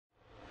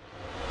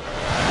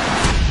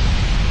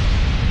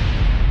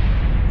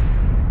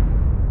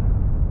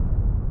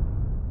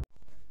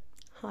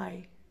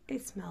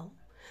it's Mel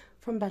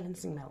from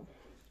Balancing Mel,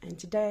 and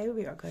today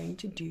we are going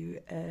to do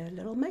a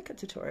little makeup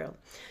tutorial.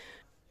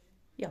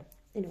 Yeah,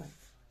 anyway,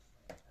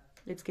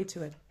 let's get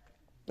to it.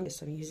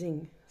 Yes, I'm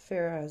using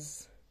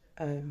Ferrara's,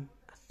 I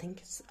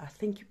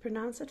think you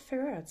pronounce it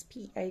Ferrara, it's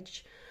P-H-O-E-R-A,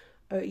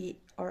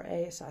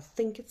 so I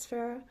think it's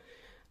Ferrara,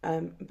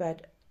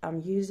 but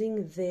I'm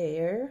using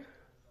their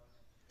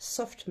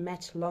soft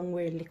matte long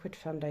wear liquid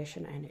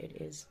foundation, and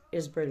it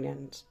is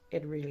brilliant.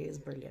 It really is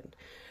brilliant.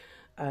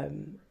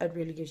 It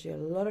really gives you a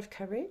lot of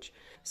coverage.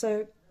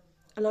 So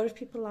a lot of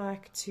people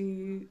like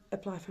to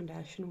apply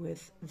foundation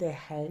with their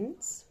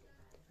hands,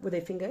 with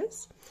their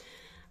fingers.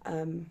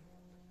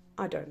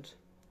 I don't.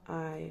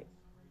 I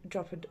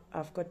drop it.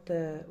 I've got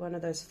one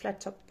of those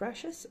flat top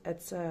brushes.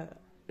 It's a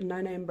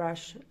no-name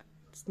brush.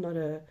 It's not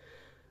a,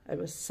 it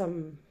was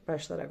some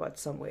brush that I got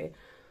somewhere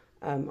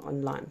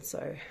online.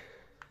 So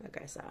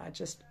okay, so I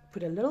just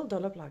put a little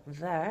dollop like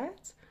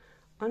that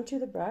onto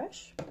the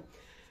brush,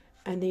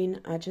 and then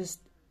I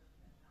just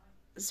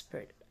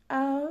spread it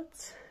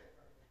out,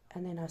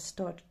 and then I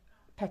start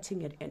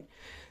patting it in.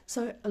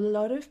 So a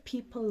lot of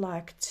people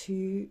like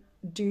to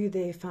do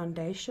their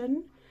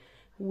foundation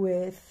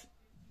with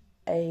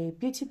a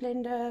beauty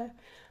blender,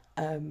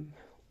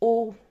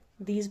 or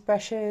these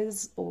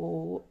brushes,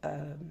 or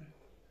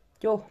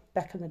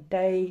back in the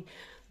day,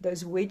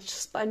 those wedge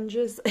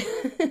sponges.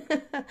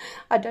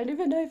 I don't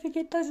even know if you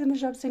get those in the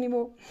shops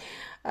anymore,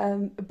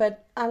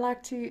 but I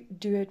like to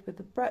do it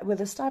with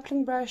a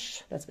stippling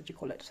brush. That's what you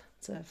call it.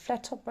 It's a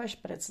flat top brush,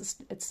 but it's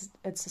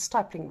a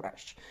stippling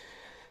brush.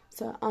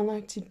 So I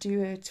like to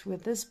do it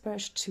with this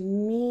brush. To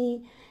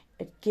me,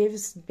 it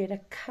gives better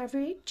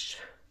coverage,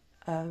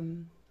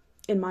 in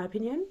my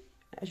opinion.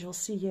 As you'll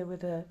see here,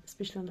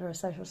 especially on the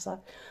rosacea side,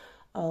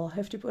 I'll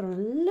have to put on a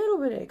little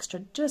bit extra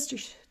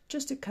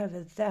just to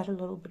cover that a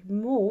little bit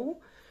more,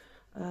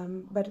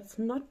 but it's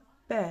not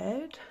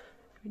bad.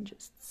 Let me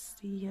just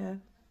see here.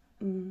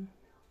 No,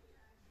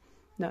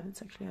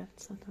 it's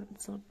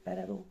not bad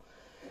at all.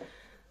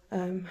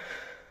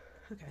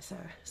 Okay, so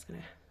I'm just gonna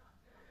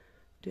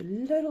do a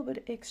little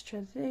bit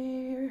extra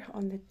there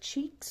on the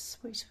cheeks,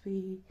 which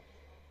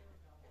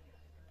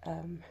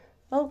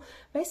well,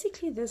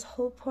 basically this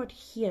whole part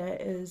here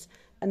is,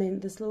 and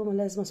then this little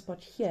melasma spot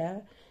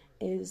here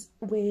is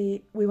where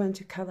we want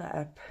to cover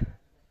up.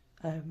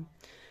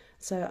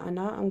 So I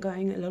know I'm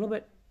going a little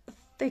bit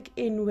thick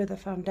in with the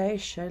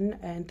foundation,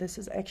 and this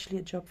is actually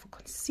a job for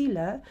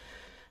concealer,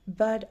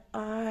 but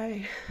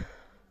I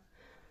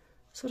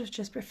sort of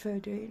just prefer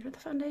doing it with the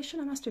foundation,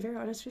 I must be very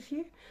honest with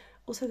you.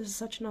 Also, this is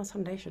such a nice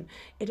foundation.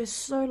 It is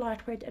so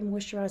lightweight and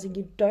moisturizing.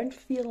 You don't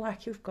feel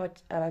like you've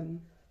got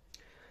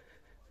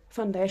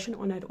foundation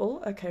on at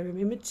all. Okay,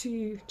 remember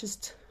to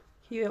just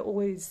here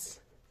always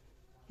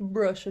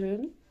brush it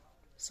in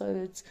so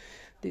that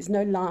there's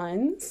no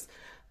lines.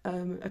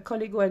 A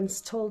colleague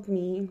once told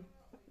me,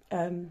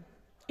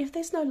 if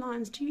there's no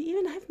lines, do you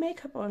even have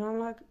makeup on? I'm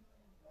like,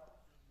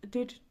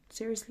 dude,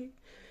 seriously?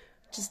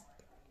 Just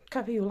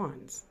cover your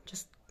lines.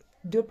 Just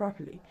do it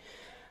properly.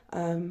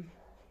 I'm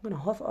going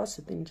to half-ass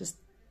it, then just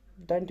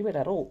don't do it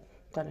at all.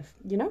 Kind of,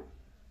 you know?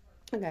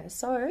 Okay,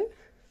 so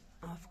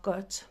I've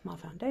got my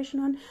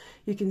foundation on.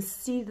 You can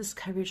see this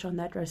coverage on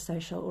that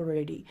rosacea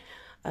already.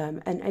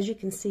 And as you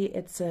can see,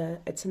 it's a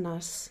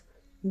nice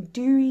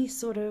dewy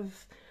sort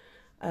of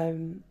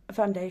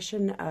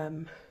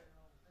foundation.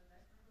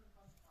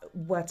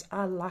 What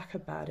I like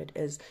about it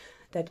is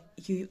that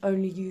you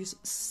only use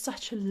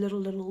such a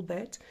little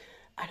bit,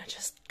 and it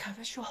just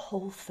covers your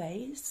whole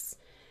face,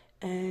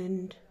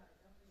 and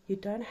you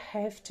don't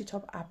have to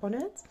top up on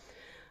it.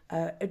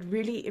 It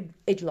really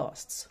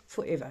lasts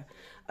forever.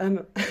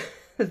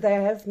 They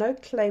have no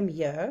claim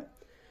here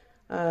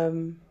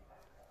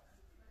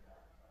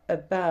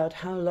about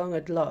how long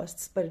it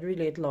lasts, but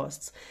it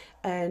lasts,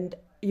 and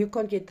you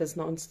can't get this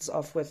nonsense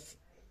off with.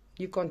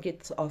 You can't get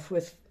this off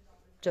with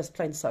just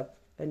plain soap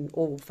and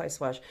or face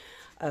wash.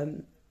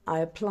 I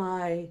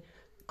apply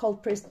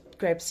cold pressed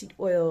grapeseed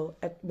oil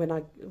when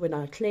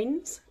I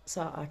cleanse.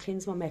 So I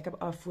cleanse my makeup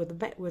off with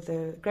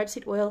the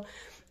grapeseed oil,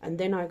 and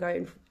then I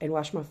go and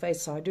wash my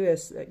face. So I do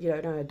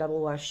a double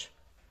wash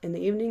in the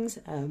evenings,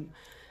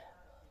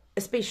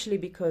 especially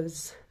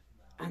because,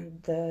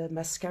 and the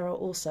mascara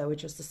also,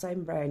 which is the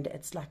same brand.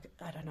 It's like,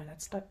 I don't know,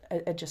 it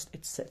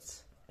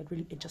sits.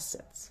 It just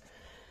sits.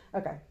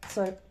 Okay,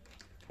 so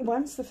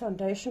once the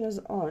foundation is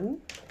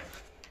on,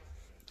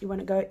 you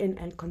want to go in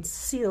and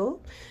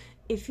conceal.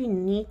 If you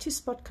need to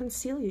spot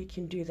conceal, you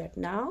can do that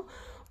now,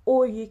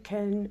 or you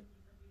can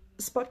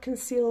spot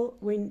conceal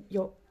when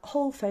your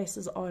whole face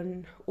is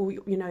on, or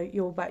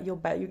your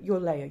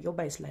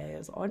base layer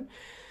is on,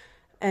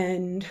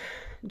 and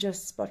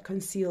just spot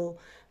conceal,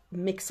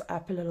 mix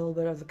up a little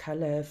bit of the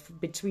color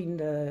between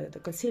the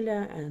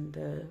concealer and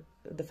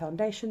the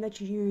foundation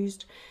that you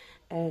used.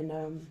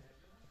 And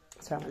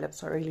sorry, my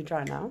lips are really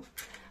dry now.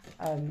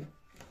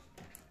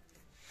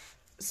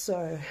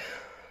 So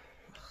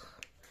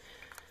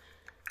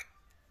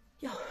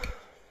yeah,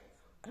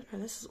 I don't know,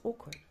 this is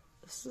awkward.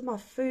 This is my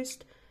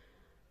first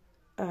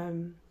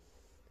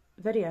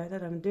video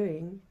that I'm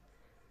doing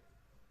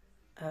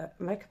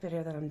makeup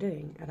video that I'm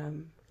doing, and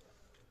I'm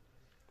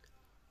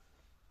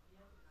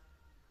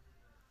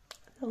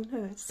a little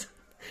nervous.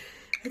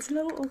 It's a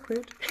little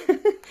awkward.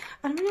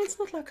 I mean, it's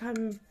not like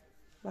I'm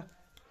like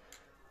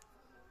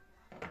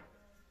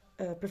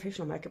a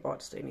professional makeup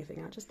artist or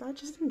anything. I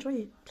just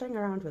enjoy playing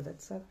around with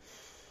it. So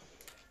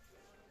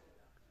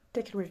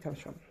take it where it comes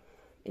from.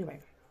 Anyway,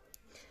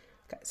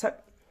 okay. So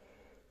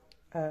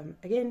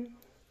again,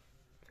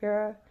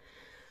 here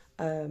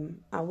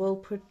I will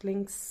put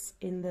links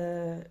in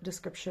the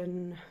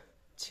description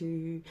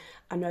to.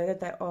 I know that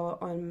they are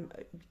on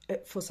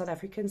for South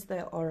Africans.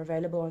 They are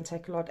available on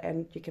Takealot,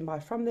 and you can buy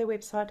from their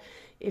website.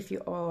 If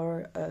you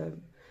are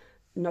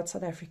not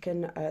South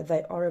African,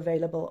 they are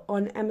available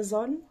on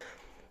Amazon.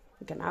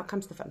 Okay, now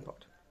comes the fun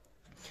part.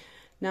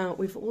 Now,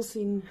 we've all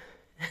seen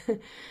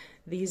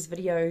these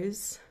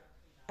videos,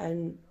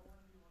 and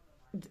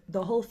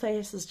the whole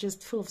face is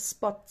just full of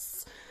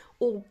spots,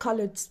 all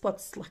colored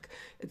spots. Like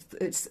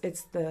it's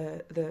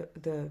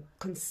the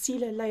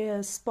concealer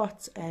layer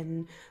spots,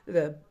 and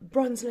the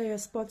bronze layer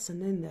spots,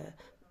 and then the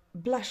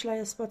blush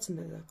layer spots, and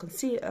the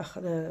concealer,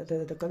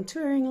 the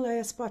contouring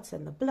layer spots,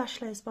 and the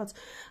blush layer spots.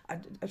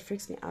 It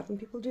freaks me out when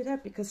people do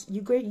that, because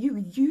you're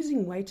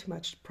using way too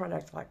much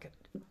product. Like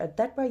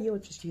that way, you're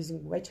just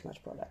using way too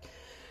much product.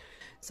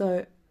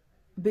 So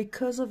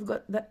because I've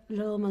got that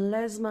little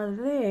melasma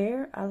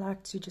there, I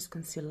like to just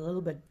conceal a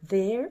little bit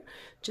there,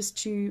 just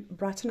to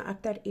brighten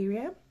up that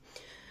area.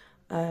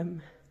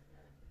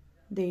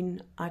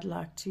 Then I'd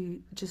like to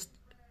just,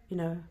 you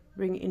know,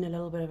 bring in a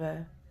little bit of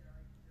a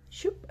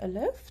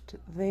lift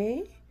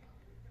there.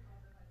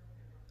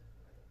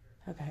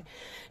 Okay,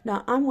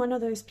 now I'm one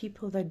of those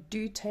people that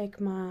do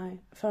take my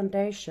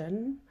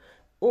foundation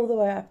all the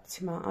way up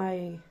to my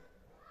eye,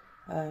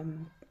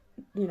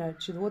 you know,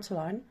 to the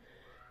waterline.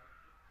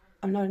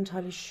 I'm not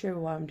entirely sure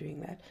why I'm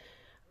doing that,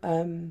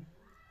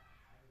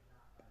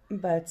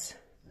 but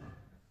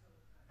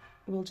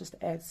we'll just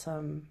add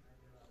some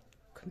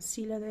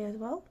concealer there as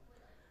well.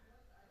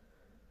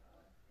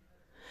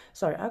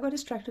 Sorry, I got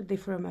distracted there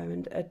for a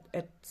moment.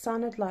 It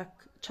sounded like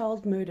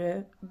child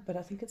murder, but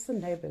I think it's the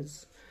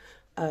neighbors.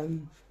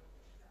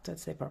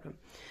 That's their problem.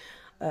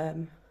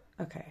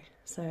 Okay,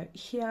 so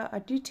here I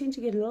do tend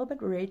to get a little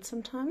bit red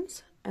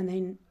sometimes, and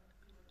then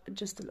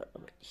just a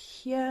little bit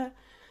here.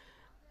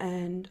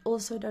 And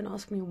also, don't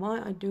ask me why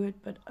I do it,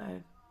 but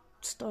I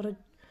started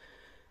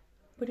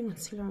putting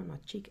concealer on my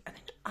cheek. And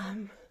then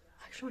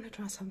I actually want to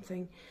try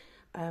something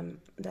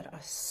that I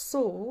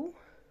saw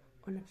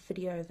on a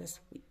video this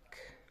week,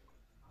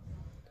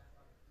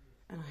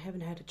 and I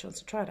haven't had a chance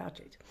to try it out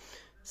yet.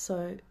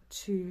 So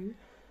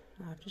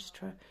I'll just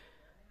try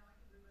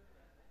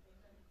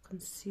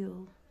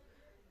conceal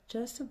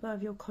just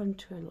above your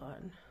contour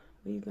line,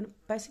 where you're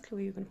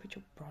gonna put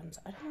your bronze.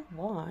 I don't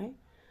know why.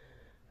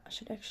 I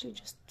should actually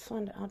just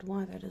find out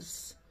why that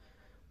is,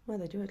 why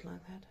they do it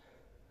like that.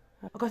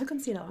 I've got the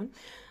concealer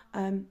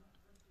on.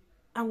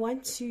 I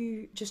want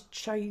to just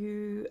show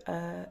you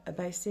a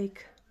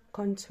basic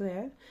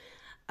contour.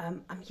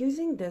 I'm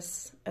using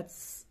this.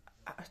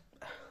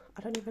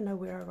 I don't even know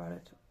where I got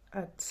it.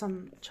 At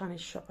some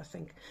Chinese shop, I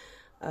think.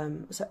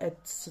 So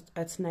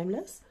it's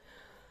nameless.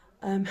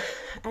 And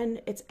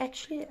it's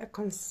actually a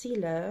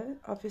concealer,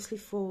 obviously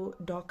for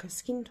darker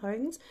skin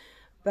tones,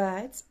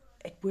 but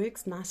it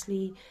works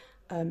nicely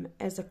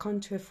as a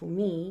contour for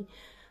me,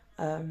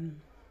 and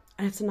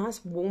it's a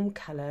nice warm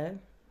color.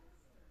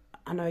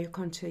 I know your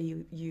contour,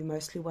 you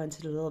mostly want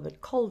it a little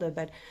bit colder,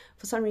 but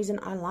for some reason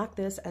I like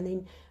this. And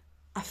then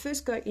I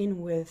first go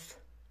in with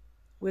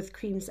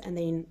creams, and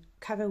then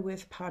cover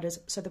with powders.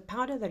 So the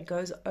powder that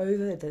goes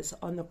over this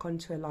on the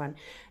contour line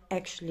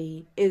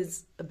actually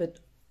is a bit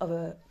of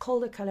a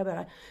colder color, but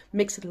I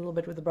mix it a little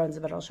bit with the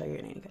bronzer, but I'll show you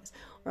in any case.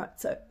 Right,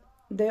 so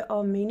there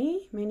are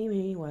many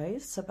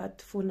ways. So,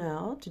 but for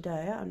now,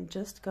 today, I'm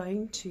just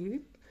going to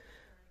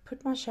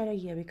put my shadow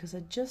here, because I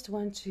just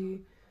want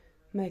to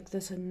make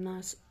this a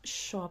nice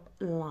sharp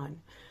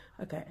line.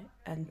 Okay,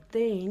 and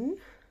then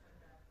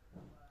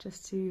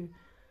just to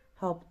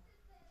help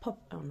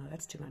pop, oh no,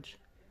 that's too much.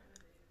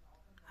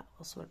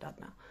 I'll sort it out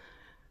now.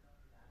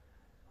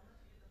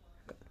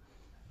 Okay.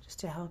 Just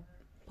to help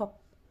pop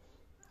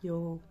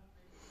your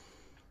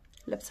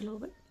lips a little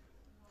bit.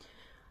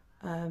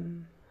 A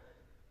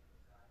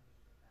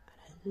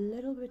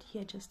little bit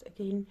here, just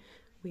again,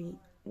 we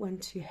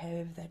want to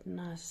have that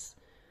nice,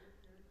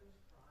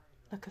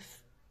 like a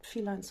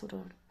feline sort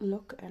of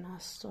look, and I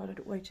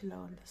started way too low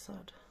on this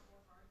side.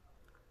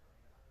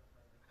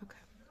 Okay.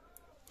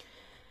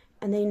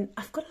 And then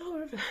I've got a little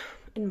bit of,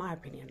 in my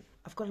opinion,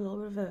 I've got a little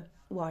bit of a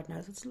wide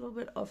nose. It's a little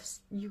bit off,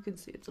 you can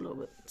see it's a little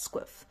bit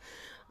squiff.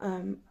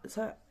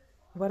 So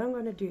what I'm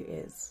going to do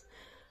is,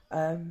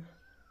 I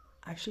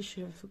actually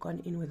should have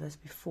gone in with this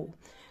before.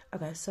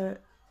 Okay, so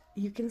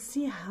you can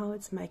see how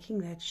it's making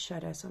that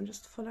shadow. So I'm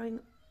just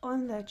following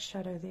on that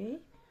shadow there,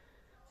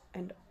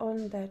 and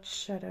on that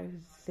shadow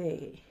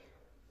there.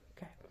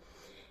 Okay,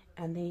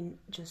 and then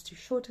just to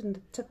shorten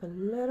the tip a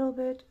little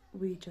bit,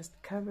 we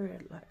just cover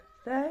it like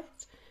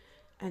that.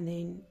 And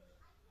then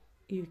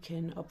you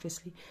can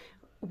obviously,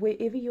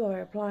 wherever you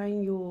are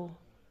applying your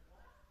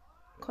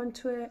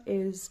contour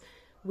is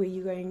where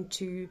you're going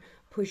to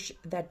push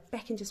that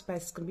back into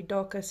space. It's going to be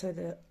darker, so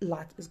the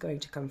light is going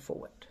to come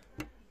forward.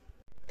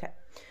 Okay,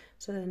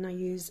 so then I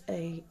use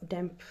a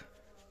damp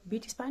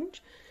beauty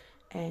sponge,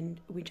 and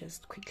we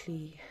just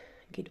quickly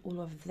get all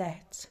of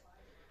that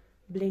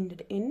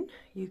blended in.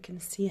 You can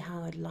see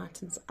how it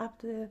lightens up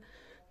the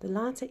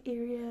lighter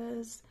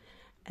areas,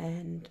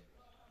 and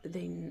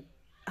then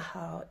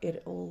how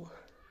it all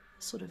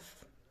sort of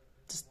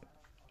just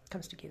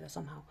comes together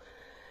somehow.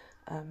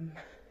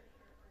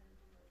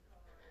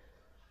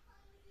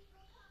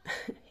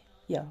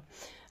 Yeah,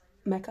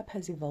 makeup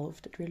has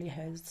evolved. It really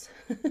has.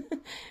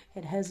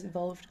 It has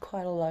evolved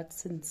quite a lot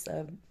since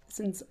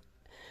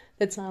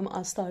the time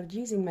I started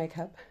using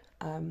makeup.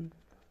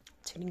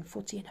 Turning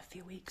 40 in a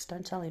few weeks.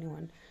 Don't tell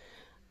anyone.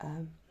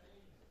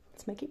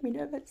 It's making me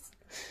nervous.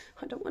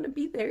 I don't want to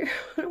be there.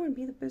 I don't want to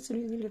be the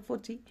person who's nearly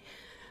 40.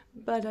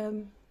 But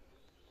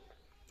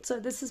so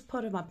this is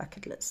part of my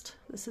bucket list.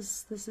 This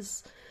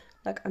is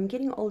like, I'm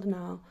getting older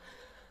now,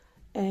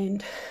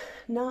 and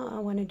now I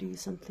want to do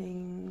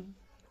something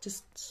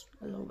just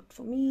a little bit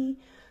for me.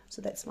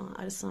 So that's why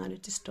I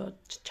decided to start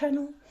a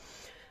channel.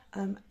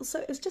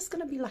 So it's just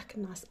going to be like a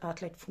nice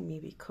outlet for me,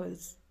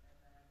 because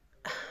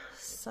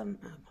it's a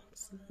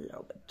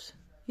little bit,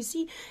 you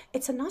see,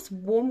 it's a nice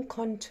warm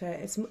contour.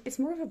 It's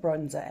more of a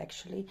bronzer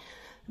actually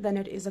than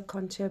it is a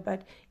contour,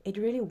 but it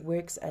really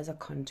works as a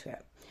contour.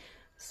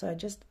 So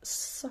just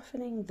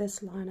softening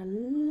this line a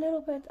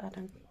little bit. A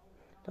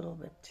little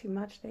bit too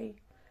much there.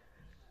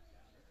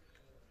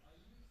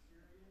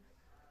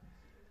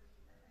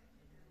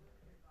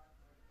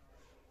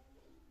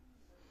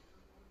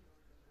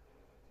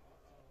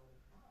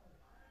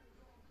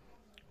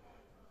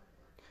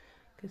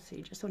 So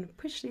you just want to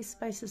push these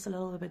spaces a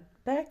little bit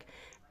back,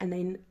 and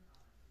then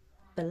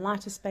the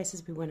lighter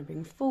spaces we want to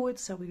bring forward.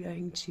 So we're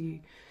going to,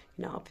 you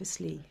know,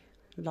 obviously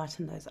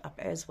lighten those up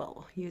as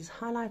well. Use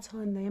highlighter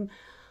on them.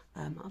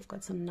 I've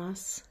got some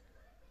nice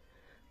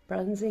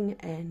bronzing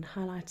and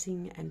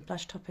highlighting and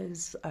blush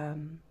toppers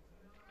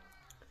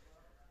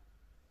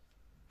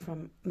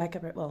from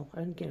Makeup. Well,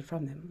 I didn't get it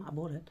from them. I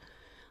bought it.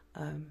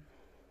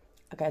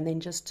 Okay, and then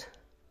just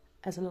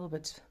as a little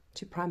bit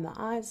to prime the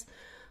eyes.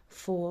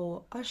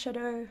 For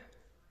eyeshadow, you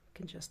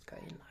can just go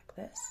in like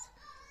this.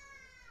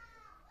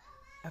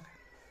 Okay.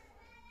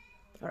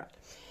 Alright.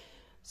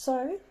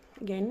 So,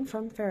 again,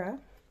 from Farah,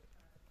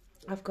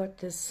 I've got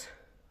this,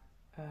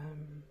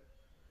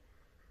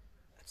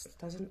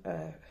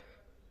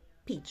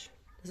 peach.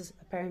 This is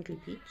apparently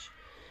peach.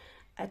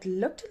 It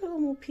looked a little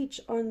more peach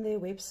on their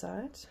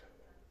website,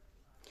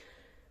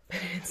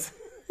 but it's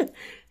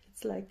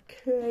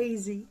like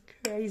crazy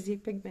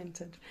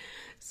pigmented.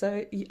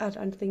 So I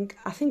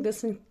think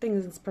this thing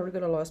is probably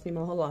gonna last me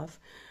my whole life,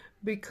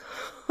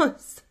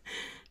 because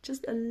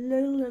just a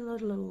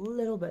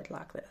little bit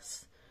like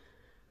this.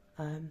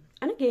 And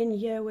again,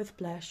 here with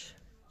blush,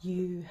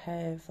 you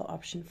have the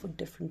option for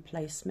different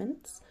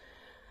placements.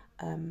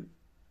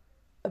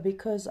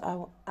 Because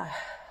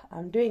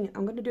I'm going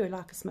to do it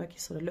like a smoky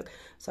sort of look,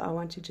 so I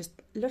want to just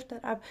lift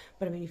that up.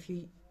 But I mean, if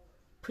you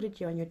put it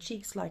here on your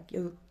cheeks, like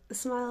your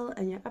smile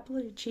and your upper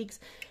of your cheeks,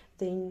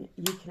 then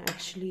you can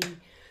actually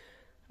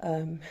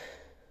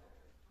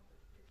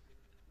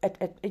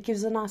it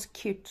gives a nice,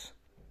 cute,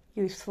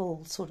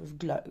 youthful sort of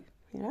glow,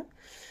 you know.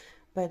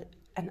 And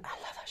I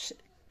love that.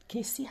 Can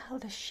you see how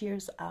this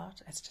shears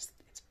out? It's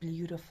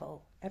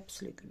beautiful,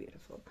 absolutely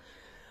beautiful.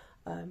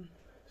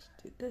 Let's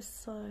do this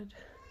side.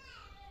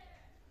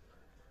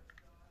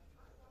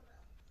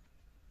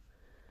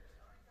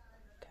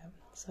 Okay,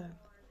 so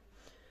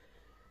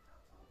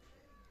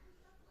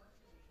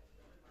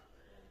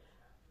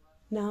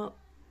now,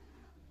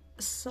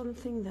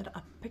 something that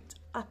I picked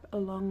up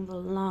along the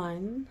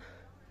line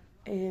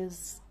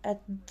is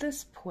at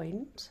this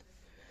point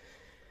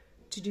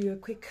to do a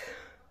quick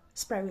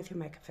spray with your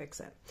makeup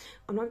fixer.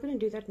 I'm not going to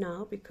do that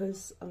now,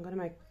 because I'm going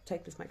to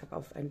take this makeup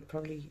off and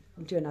probably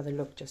do another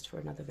look just for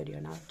another video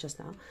now,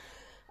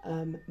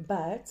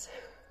 but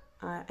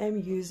I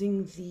am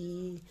using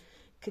the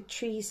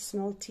Catrice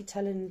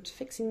Multi-Talent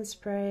Fixing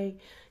Spray.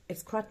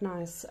 It's quite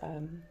nice.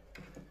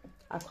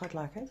 I quite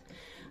like it.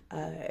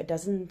 It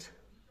doesn't,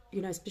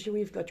 you know,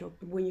 especially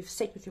when you've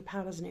set with your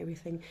powders and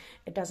everything,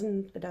 it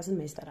doesn't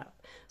mess that up.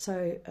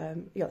 So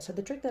yeah, so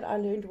the trick that I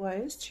learned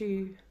was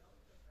to,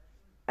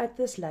 at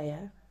this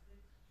layer,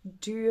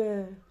 do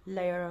a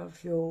layer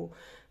of your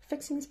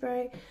fixing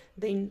spray,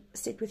 then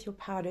set with your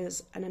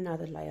powders and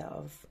another layer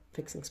of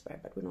fixing spray,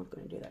 but we're not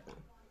going to do that now.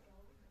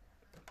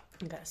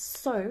 Okay,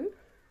 so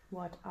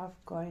what I'm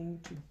going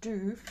to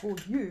do for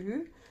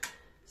you,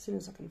 as soon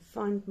as I can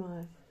find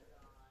my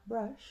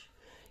brush,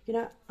 you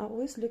know, I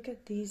always look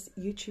at these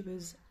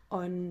YouTubers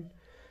on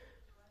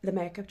the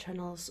makeup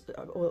channels,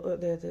 or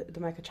the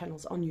makeup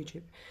channels on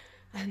YouTube,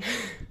 and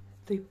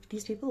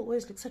these people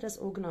always look so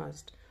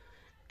disorganized,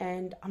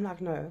 and I'm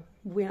like, no,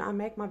 when I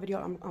make my video,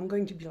 I'm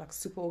going to be like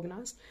super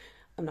organized.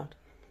 I'm not.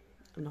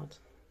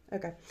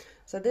 Okay,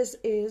 so this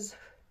is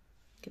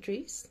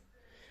Catrice.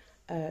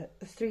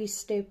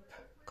 3-step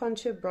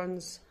contour,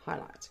 bronze,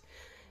 highlight.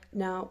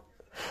 Now,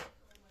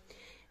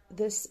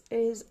 this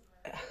is,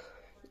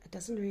 it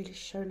doesn't really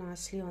show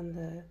nicely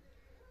on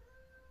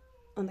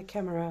the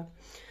camera.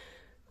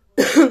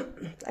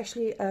 It's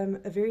actually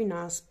a very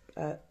nice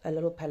a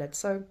little palette.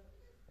 So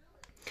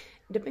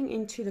dipping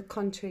into the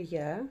contour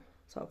here,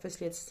 so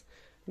obviously it's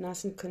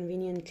nice and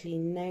conveniently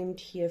named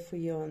here for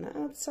you on the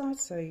outside,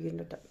 so you're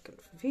not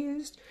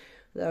confused.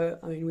 Though,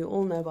 I mean, we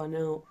all know by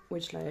now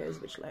which layer is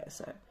which layer,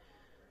 so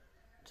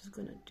just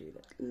gonna do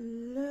that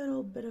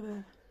little bit of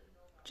a,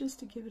 just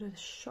to give it a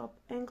sharp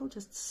angle,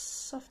 just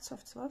soft.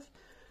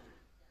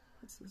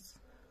 What's this?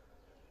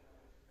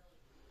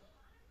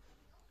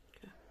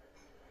 Okay.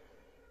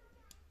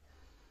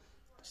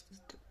 Just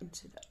dip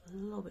into that a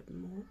little bit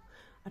more.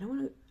 I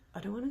don't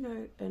want to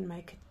go and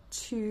make it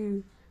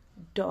too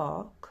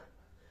dark,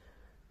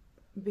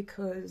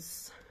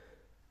 because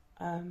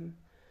I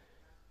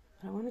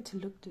don't want it to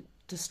look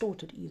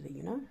distorted either,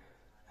 you know.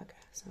 Okay,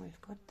 so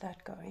we've got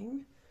that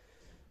going.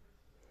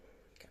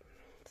 Okay,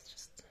 let's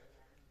just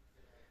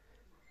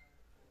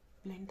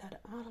blend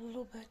that out a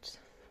little bit.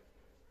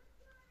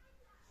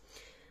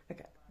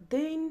 Okay,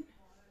 then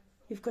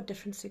you've got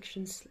different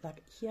sections.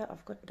 Like here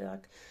I've got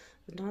like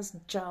the nice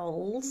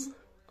gels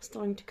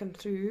starting to come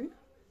through.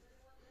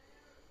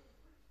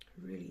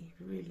 Really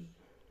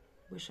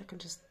wish I could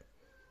just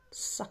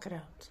suck it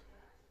out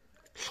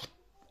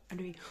and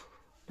be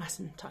nice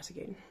and tight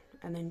again,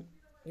 and then,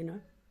 you know,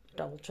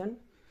 double chin.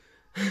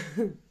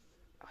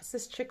 What's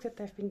this trick that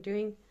they've been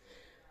doing?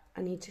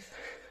 I need to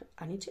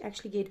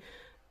actually get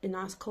a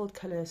nice cold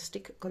color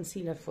stick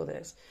concealer for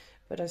this,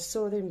 but I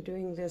saw them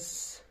doing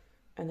this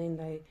and then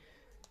they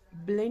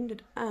blend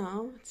it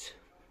out,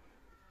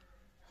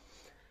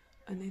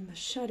 and then the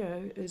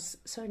shadow is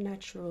so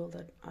natural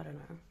that I don't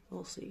know,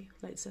 we'll see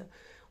later.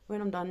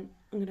 When I'm done,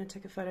 I'm going to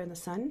take a photo in the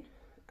sun,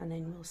 and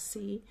then we'll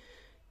see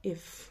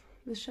if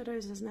the shadow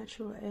is as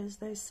natural as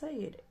they say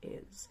it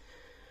is.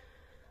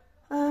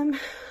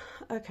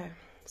 Okay,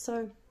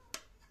 so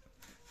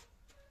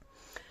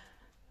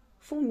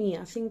for me,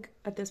 I think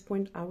at this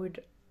point I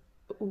would,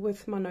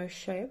 with my nose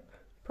shape,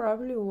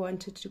 probably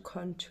wanted to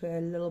contour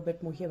a little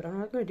bit more here, but I'm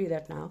not going to do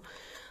that now.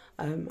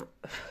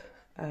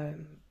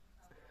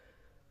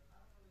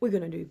 We're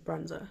going to do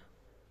bronzer,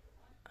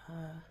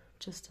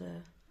 just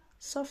a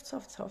soft,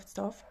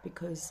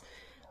 because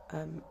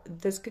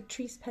this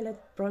Catrice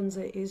palette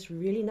bronzer is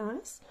really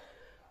nice,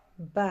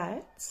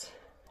 but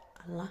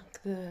I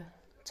like the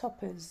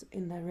toppers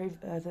in the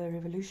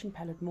Revolution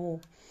palette more.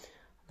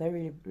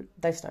 They're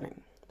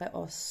stunning. They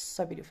are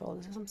so beautiful.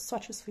 There's some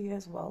swatches for you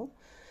as well.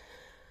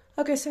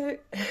 Okay, so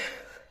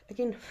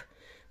again,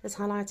 this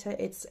highlighter,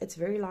 it's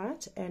very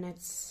light, and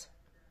it's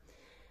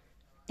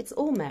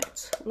all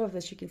matte. All of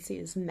this you can see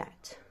is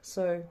matte.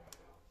 So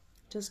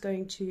just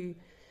going to, you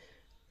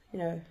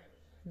know,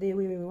 there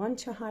where we want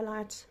to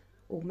highlight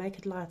or make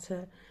it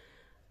lighter.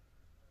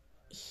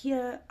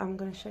 Here I'm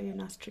going to show you a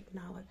nice trick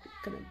now what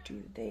we're going to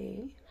do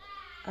there.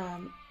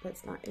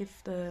 That's not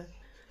if the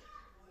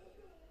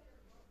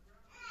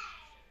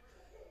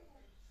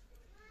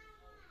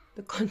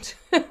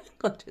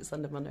contour's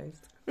under my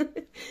nose.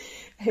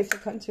 If the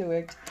contour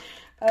worked.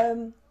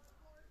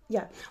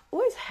 Yeah,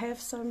 always have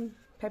some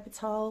paper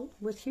towel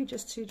with you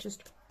just to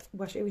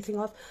wash everything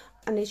off,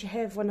 unless you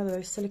have one of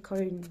those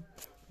silicone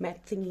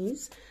matte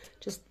thingies,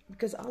 just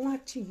because I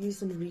like to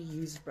use and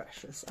reuse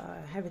brushes.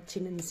 I have a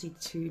tendency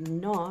to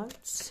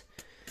not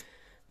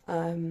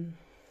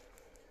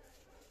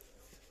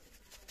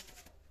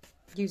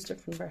use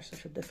different brushes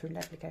for different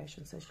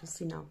applications, as you'll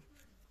see now.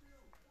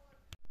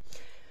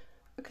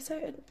 Okay,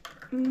 so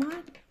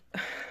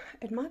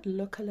it might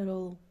look a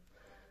little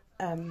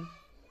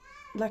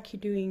like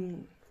you're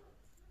doing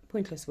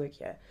pointless work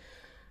here,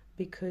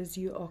 because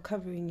you are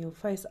covering your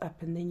face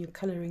up and then you're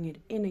coloring it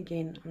in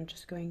again. I'm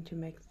just going to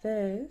make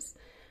this,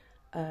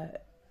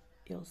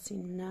 you'll see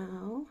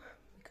now,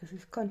 because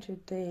we've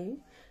contoured there,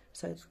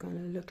 so it's going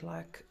to look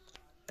like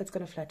it's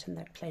going to flatten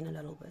that plane a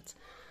little bit.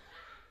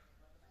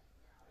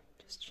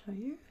 Just show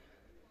you.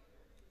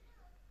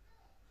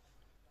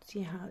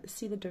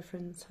 See the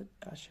difference?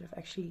 I should have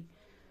actually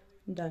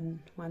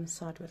done one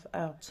side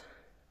without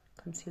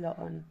concealer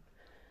on,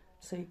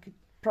 so you could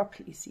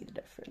properly see the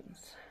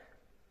difference.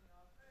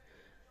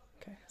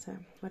 Okay, so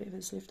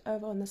whatever's left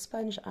over on the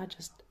sponge, I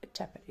just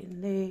tap it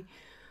in there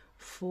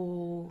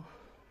for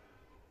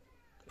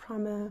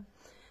primer.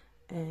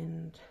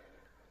 And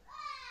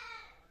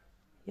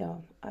yeah,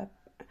 I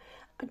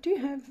do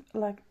have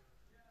like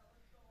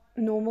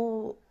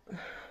normal,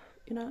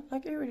 you know,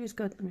 like everybody's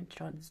got, let me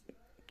try and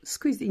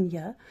squeeze in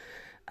here,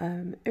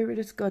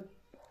 everybody's got,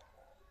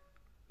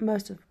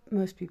 most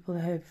people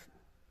have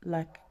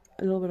like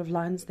a little bit of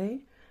lines there,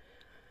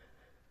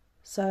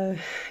 so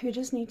you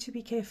just need to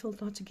be careful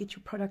not to get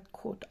your product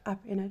caught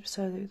up in it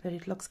so that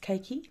it looks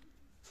cakey.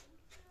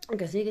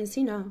 Okay, so you can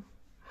see now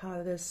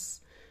how this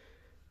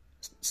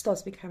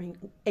starts becoming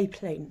a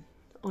plane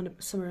on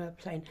a similar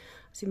plane.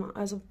 See, my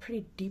eyes are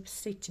pretty deep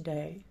set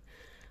today.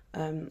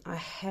 I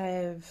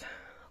have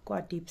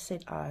quite deep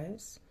set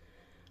eyes,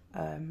 So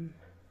I'm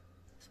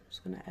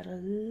just going to add a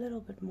little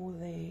bit more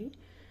there.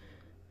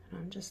 And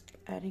I'm just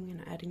adding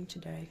and adding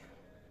today.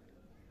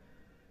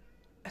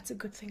 It's a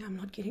good thing I'm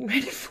not getting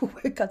ready for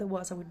work,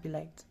 otherwise I would be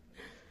late.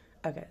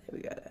 Okay, there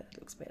we go. That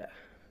looks better.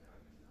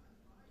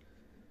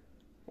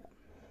 Yeah.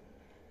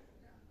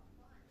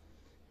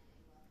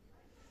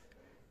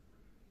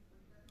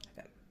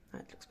 Okay,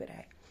 that looks better.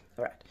 Hey?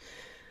 All right.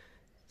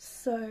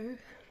 So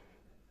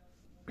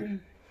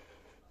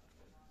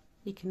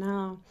you can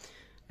now,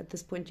 at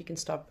this point, you can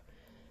stop.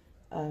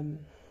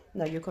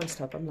 No, you can't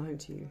stop. I'm lying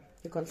to you.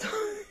 You can't stop.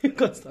 You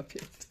can't stop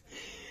yet.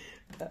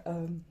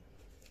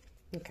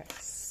 Okay,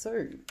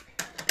 so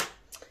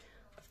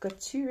I've got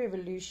 2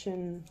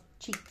 Revolution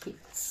cheek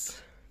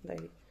kits. They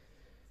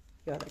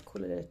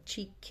call it a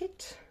cheek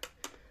kit.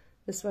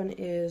 This one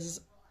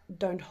is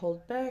Don't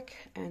Hold Back,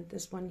 and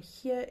this one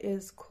here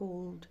is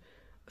called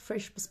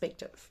Fresh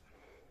Perspective.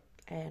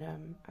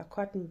 And I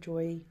quite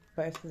enjoy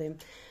both of them.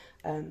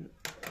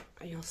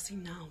 You'll see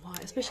now why,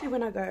 especially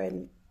when I go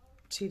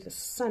into the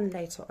sun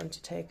later on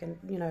to take, and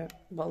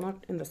well,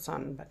 not in the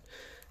sun, but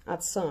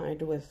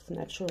outside with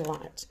natural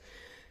light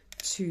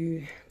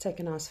to take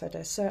a nice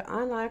photo. So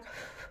I like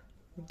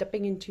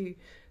dipping into,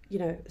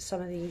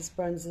 some of these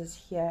bronzers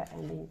here,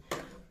 and then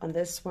on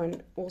this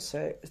one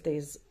also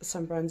there's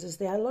some bronzers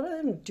there. A lot of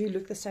them do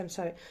look the same,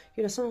 so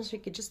sometimes you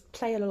could just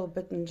play a little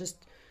bit and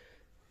just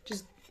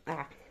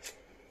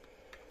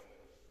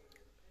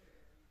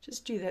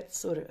do that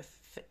sort of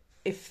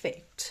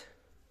effect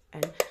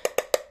and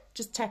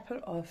just tap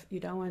it off.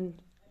 You don't want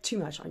too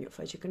much on your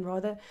face. You can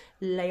rather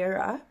layer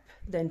up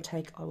than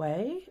take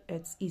away.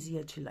 It's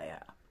easier to layer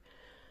up.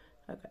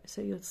 Okay,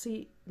 so you'll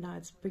see now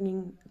it's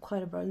bringing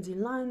quite a bronzy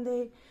line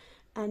there,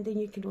 and then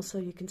you can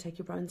take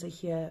your bronzer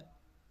here.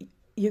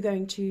 You're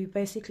going to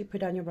basically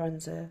put on your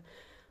bronzer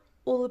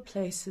all the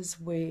places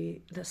where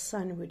the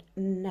sun would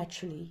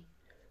naturally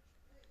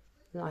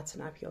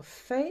lighten up your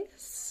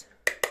face,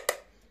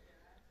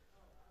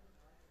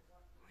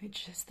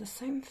 which is the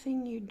same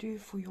thing you do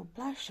for your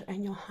blush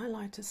and your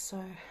highlighters. So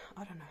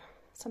I don't know,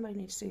 somebody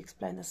needs to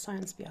explain the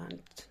science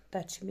behind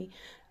that to me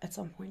at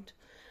some point.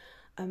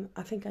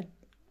 I think I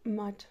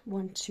might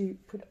want to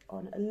put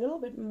on a little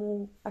bit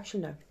more.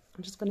 Actually, no,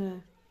 I'm just going to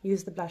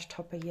use the blush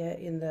topper here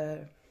in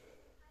the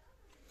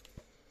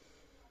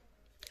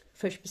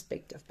Fresh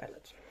Perspective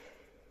palette.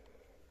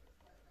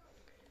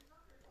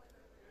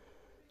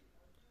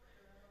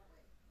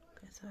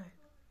 Okay, so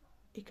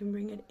you can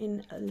bring it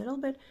in a little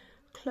bit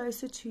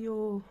closer to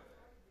your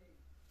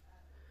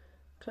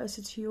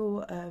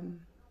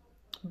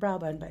brow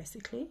bone,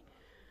 basically,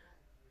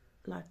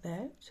 like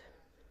that.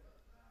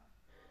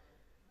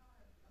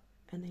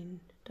 And then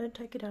don't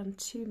take it down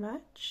too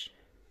much,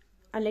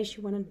 unless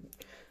you want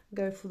to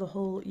go for the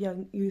whole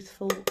young,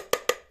 youthful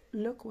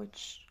look,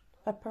 which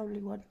I probably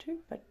want to,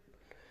 but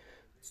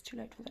it's too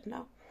late for that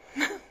now.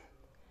 I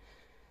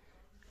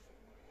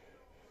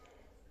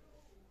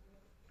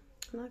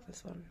like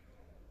this one.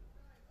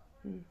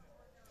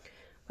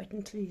 Wait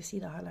until you see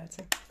the highlights.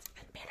 It's a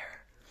bit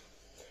better.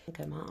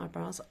 Okay, my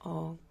eyebrows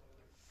are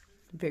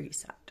very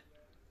sad.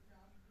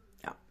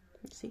 Yeah,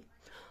 you see?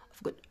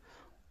 I've got,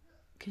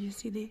 can you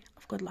see there?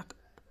 I've got like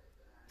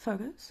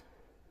focus.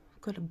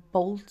 I've got a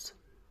bold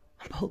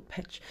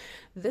patch.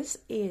 This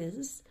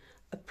is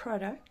a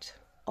product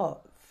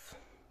of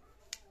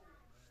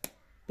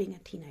being a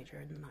teenager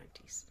in the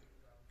 90s.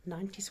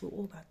 90s were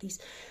all about these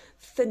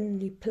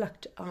thinly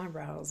plucked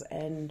eyebrows,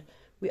 and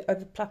we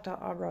overplucked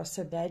our eyebrows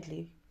so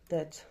badly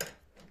that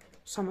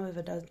some of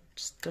it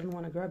just didn't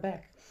want to grow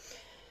back.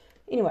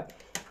 Anyway,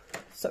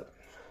 so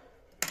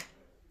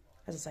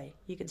as I say,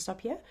 you can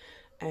stop here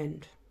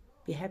and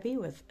be happy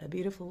with a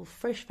beautiful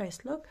fresh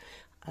faced look.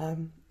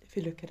 If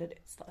you look at it,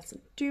 it's nice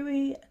and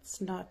dewy. It's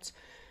not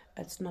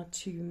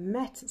too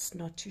matte. It's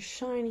not too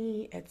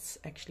shiny. It's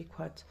actually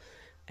quite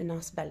a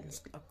nice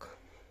balanced look.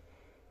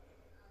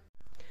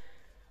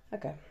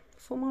 Okay,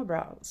 for my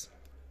brows,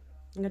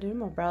 I'm going to do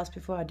my brows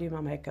before I do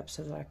my makeup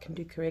so that I can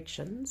do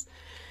corrections.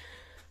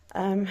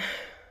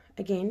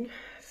 Again,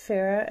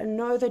 Farah, and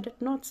no, they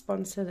did not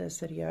sponsor this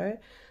video.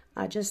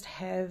 I just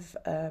have,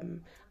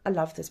 I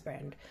love this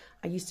brand.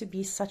 I used to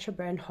be such a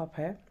brand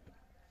hopper,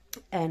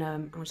 and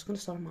I'm just going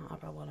to start on my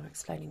eyebrow while I'm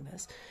explaining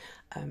this.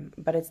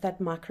 But it's that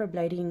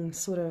microblading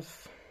sort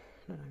of,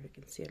 I don't know if you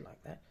can see it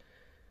like that.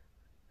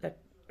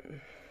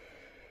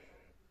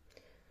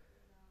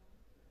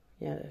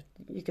 Yeah,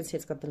 you can see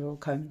it's got the little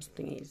combs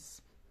thingies.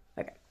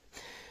 Okay,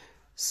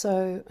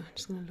 so I'm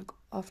just going to look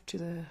off to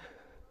the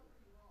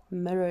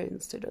mirror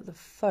instead of the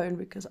phone,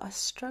 because I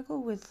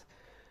struggle with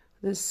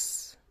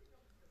this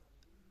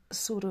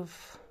sort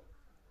of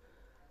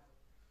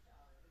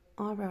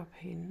eyebrow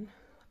pen.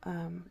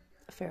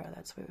 Farah,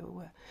 that's where we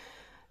were.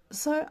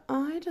 So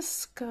I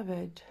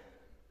discovered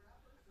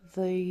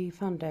the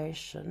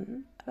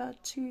foundation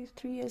about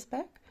 2-3 years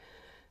back,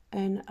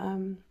 and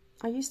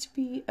I used to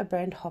be a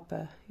brand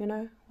hopper, you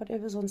know,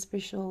 whatever's on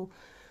special.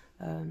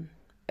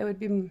 It would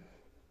be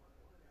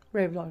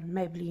Revlon,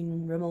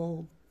 Maybelline,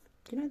 Rimmel,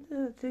 you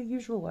know, the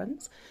usual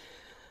ones.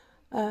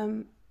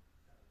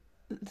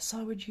 so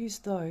I would use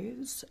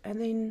those,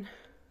 and then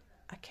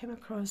I came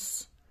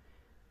across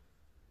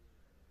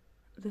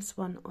this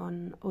one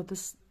on, or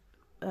this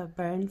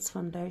brand's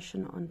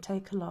foundation on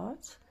Take A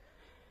Lot,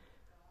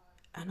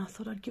 and I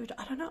thought I'd give it,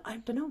 I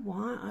don't know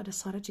why I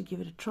decided to give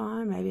it a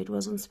try. Maybe it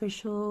was on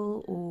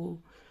special, or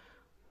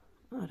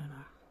I don't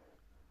know,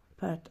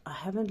 but I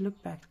haven't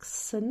looked back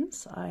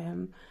since. I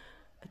am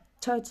a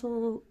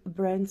total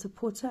brand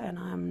supporter, and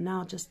I am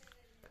now just,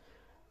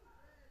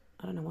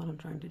 I don't know what I'm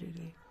trying to do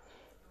there.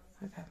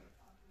 Okay,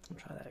 I'll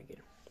try that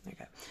again.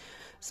 Okay,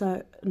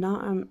 so now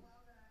I'm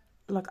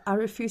like, I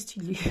refuse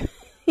to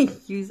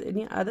use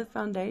any other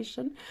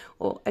foundation,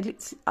 or at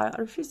least I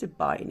refuse to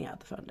buy any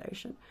other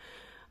foundation.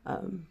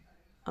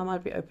 I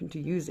might be open to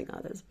using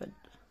others, but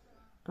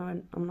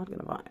I'm not going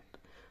to buy it.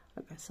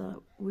 Okay,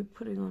 so we're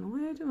putting on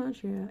way too much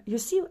here. You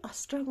see, I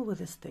struggle with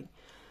this thing.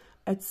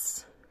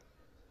 It's,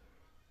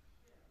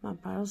 my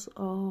brows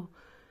are,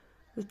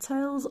 the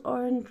tails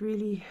aren't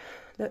really,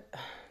 the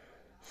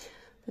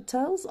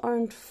tails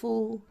aren't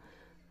full,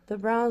 the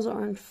brows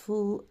aren't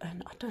full,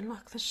 and I don't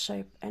like the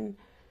shape, and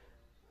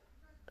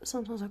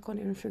sometimes I can't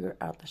even figure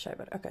out the shape.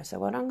 But okay, so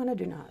what I'm going to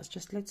do now is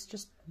let's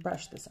just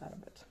brush this out a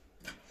bit.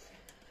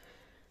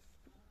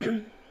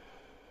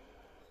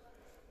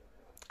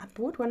 I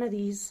bought one of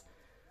these,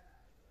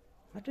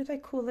 what do they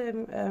call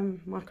them,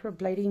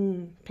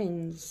 microblading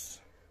pens,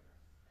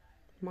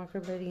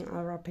 microblading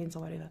eyebrow pens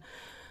or whatever,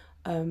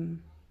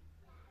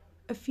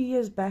 a few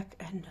years back,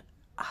 and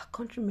I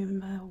can't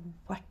remember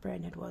what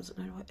brand it was,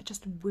 and it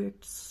just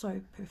worked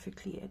so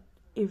perfectly at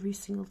every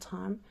single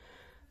time.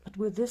 But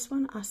with this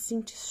one, I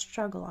seem to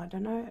struggle. I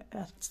don't know,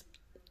 it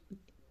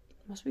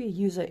must be a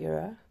user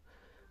error,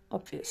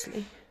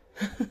 obviously.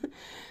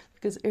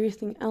 Because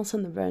everything else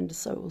on the brand is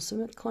so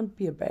awesome, it can't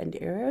be a brand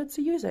error, it's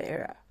a user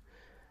error.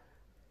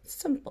 It's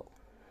simple.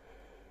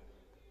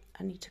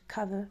 I need to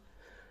cover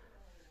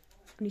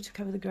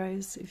the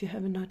grays. If you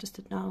haven't noticed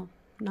it now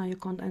you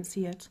can't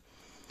unsee it.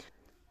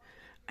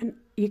 And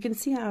you can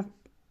see I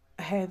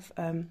have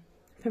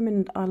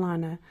permanent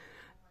eyeliner.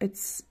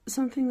 It's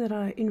something that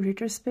in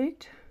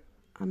retrospect,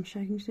 I'm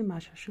shaking too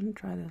much, I shouldn't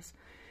try this.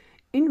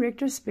 In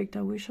retrospect,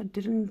 I wish I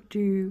didn't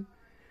do,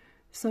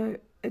 so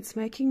it's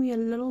making me a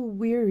little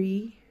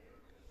weary.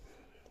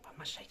 Why am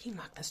I shaking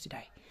like this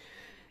today?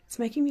 It's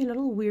making me a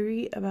little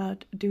weary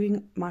about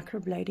doing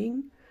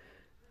microblading.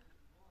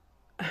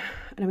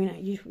 And I mean,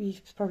 you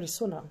probably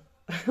saw now.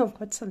 I've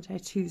got some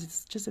tattoos.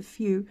 It's just a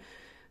few.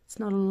 It's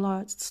not a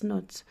lot. It's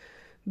not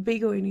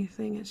big or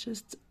anything. It's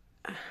just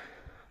I'm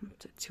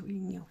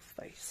tattooing your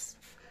face.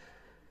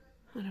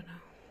 I don't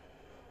know.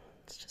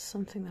 It's just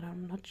something that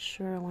I'm not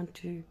sure I want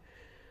to.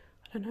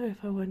 I don't know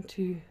if I want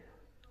to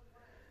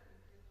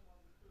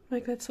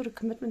make that sort of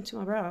commitment to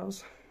my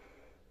brows.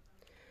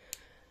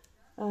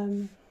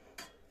 I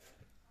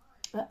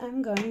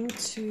am going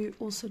to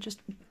also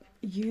just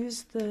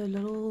use the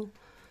little,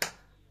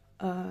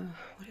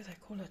 what do they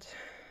call it?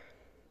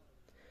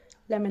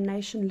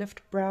 Lamination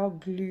Lift Brow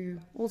Glue.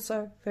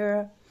 Also,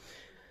 Vera.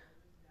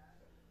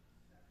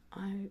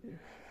 I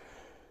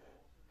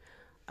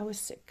was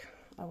sick.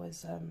 I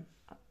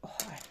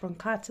had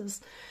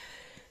bronchitis,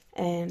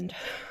 and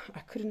I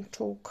couldn't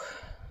talk,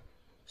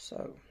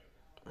 so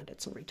I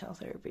did some retail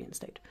therapy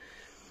instead.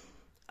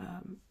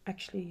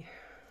 Actually,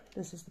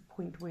 this is the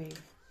point where you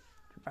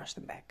brush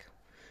them back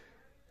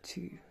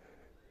to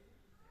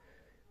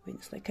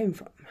whence they came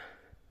from.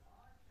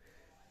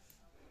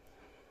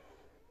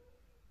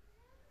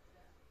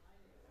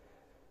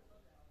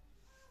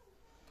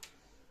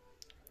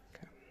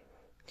 Okay.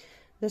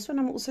 This one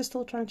I'm also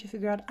still trying to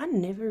figure out. I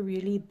never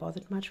really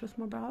bothered much with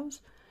my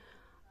brows,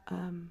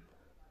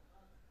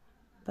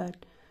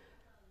 but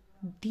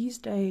these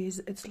days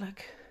it's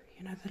like,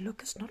 you know, the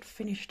look is not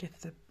finished if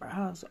the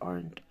brows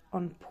aren't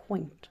on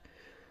point.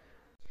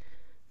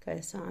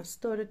 Okay, so I've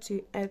started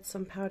to add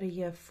some powder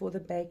here for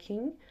the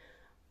baking.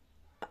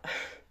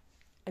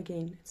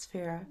 Again, it's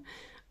Farah,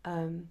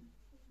 and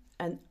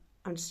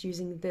I'm just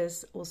using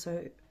this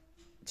also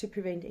to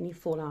prevent any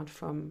fallout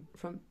from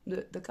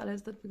the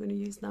colors that we're going to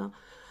use now.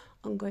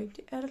 I'm going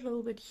to add a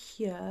little bit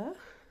here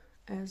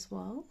as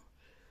well.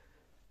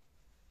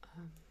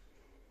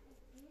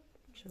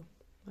 Sure,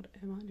 what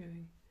am I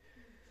doing?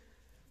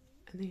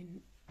 And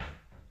then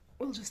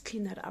we'll just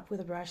clean that up with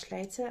a brush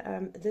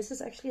later. This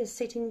is actually a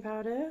setting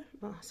powder.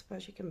 Well, I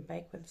suppose you can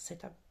bake with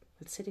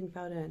setting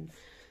powder and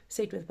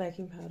set with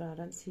baking powder. I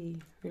don't see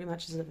really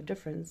much of a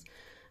difference.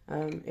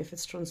 If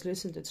it's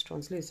translucent, it's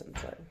translucent.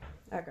 So,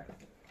 okay.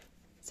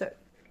 So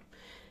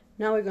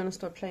now we're going to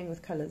start playing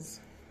with colors.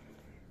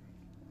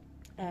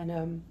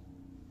 And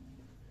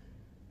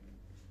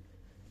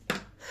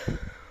I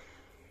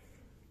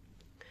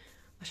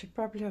should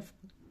probably have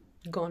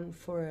gone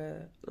for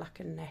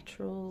a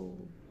natural,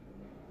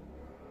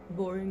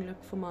 boring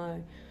look for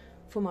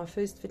my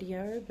first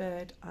video,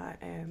 but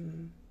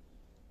I'm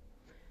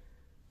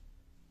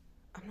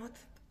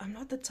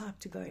not the type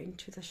to go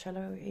into the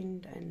shallow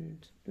end,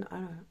 and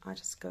I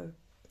just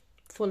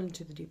fall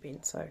into the deep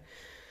end. So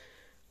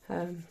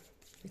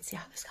let's see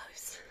how this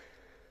goes.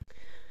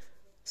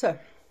 So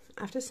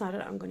I've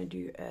decided I'm going to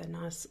do a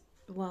nice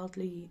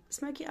wildly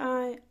smoky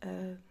eye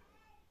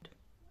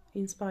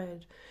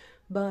inspired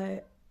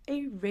by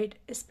a red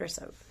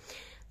espresso.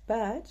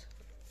 But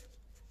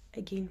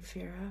again,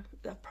 Farah,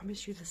 I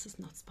promise you this is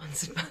not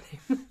sponsored by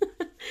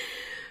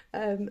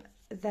them.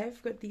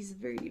 They've got these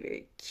very,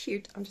 very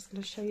cute, I'm just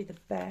going to show you the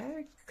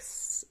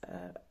bags.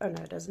 Oh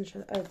no, it doesn't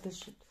show, oh,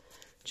 this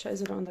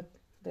shows it on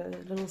the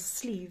little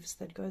sleeves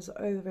that goes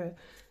over,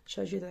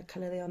 shows you the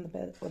color there on the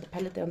back, or the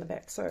palette there on the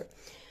back. So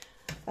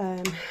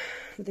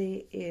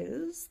there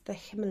is the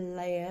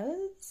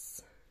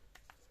Himalayas,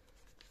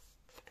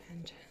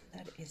 and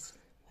that is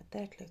what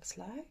that looks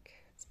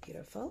like. It's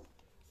beautiful,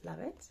 love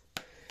it.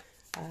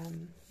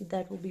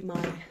 That will be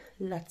my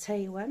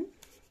latte one.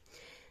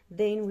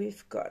 Then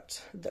we've got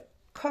the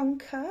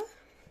Conquer,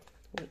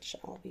 which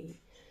I'll be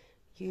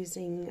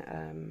using.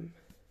 I'm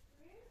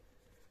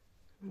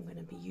going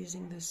to be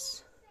using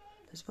this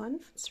one.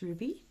 It's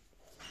ruby.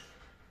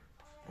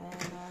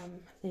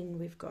 And then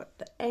we've got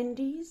the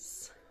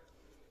Andes.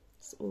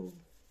 It's all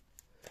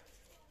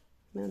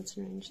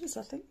mountain ranges,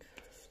 I think.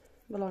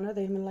 Well, I know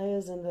the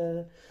Himalayas and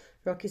the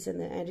Rockies and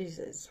the Andes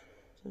is.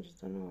 So I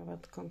just don't know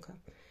about the Conquer.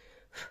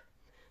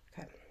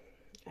 Okay.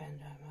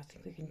 And I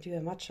think we can do a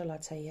matcha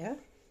latte here.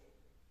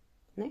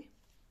 No?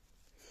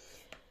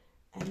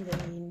 And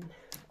then,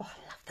 oh,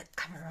 I love the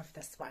cover of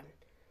this one.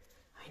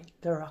 I mean,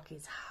 the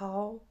Rockies.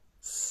 How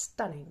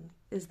stunning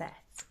is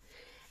that?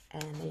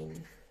 And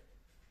then,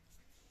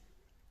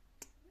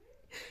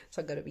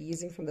 so I'm going to be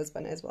using from this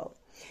one as well.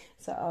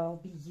 So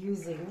I'll be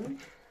using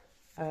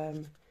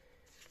the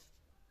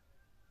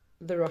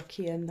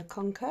Rocky and the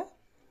Conquer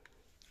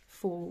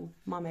for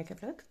my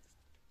makeup look.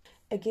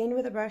 Again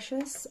with the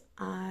brushes,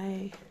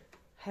 I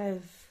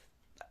have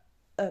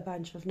a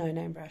bunch of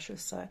no-name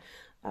brushes, so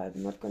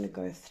I'm not going to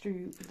go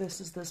through this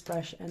is this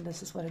brush and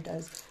this is what it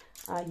does.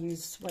 I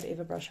use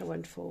whatever brush I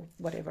want for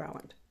whatever I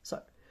want.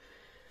 So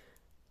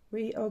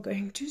we are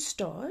going to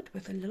start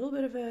with a little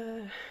bit of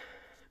a,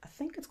 I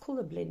think it's called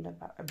a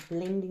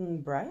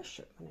blending brush.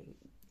 I'm going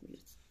to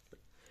use,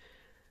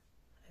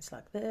 it's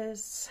like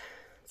this.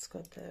 It's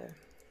got the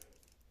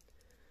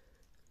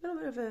little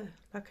bit of a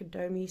like a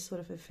domey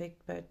sort of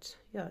effect, but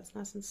yeah, it's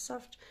nice and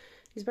soft.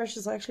 These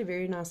brushes are actually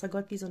very nice. I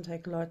got these on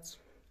Take a Lot.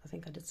 I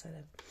think I did say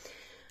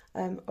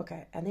that.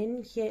 Okay, and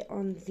then here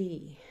on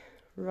the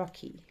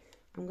Rocky,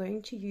 I'm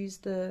going to use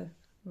the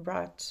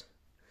bright.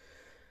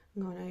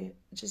 I'm going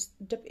to just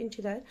dip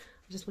into that.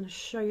 I just want to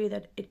show you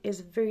that it is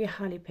very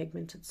highly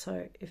pigmented.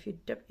 So if you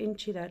dip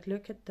into that,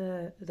 look at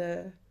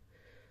the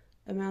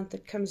amount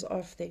that comes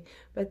off there.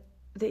 But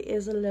there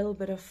is a little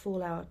bit of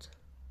fallout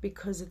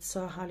because it's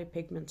so highly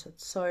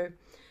pigmented. So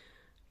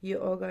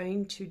you are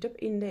going to dip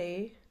in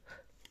there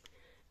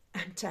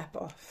and tap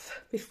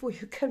off before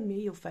you come near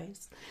your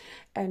face.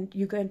 And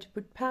you're going to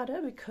put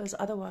powder because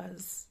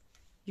otherwise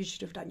you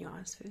should have done your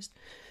eyes first.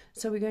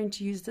 So we're going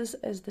to use this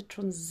as the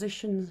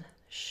transition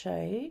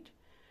shade.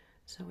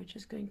 So we're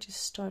just going to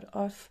start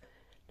off.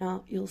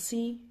 Now you'll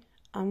see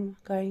I'm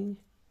going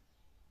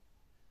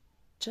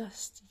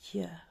just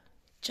here,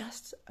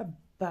 just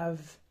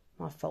above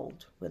my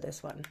fold with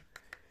this one. I'm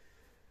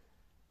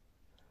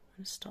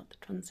going to start the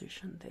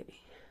transition there.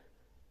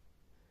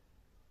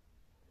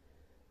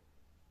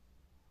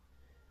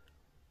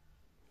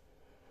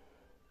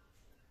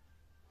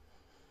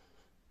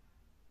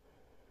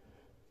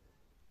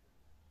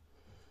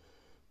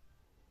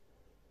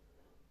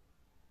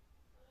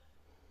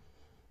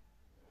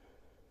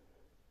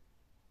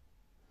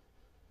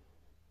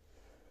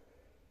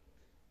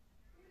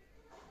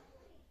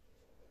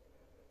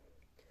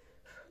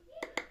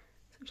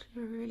 It's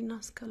actually a really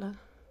nice color.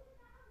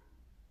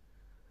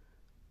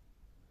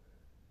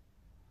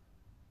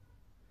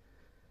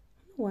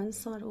 One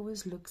side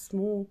always looks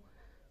more,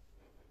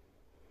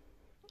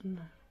 I don't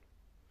know,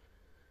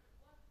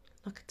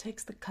 like it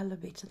takes the color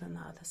better than the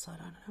other side.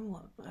 I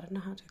don't know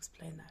how to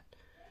explain that,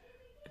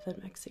 if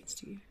that makes sense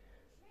to you.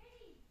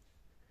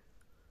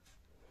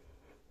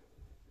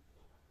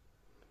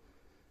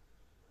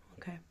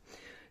 Okay,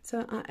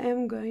 so I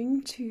am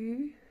going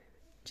to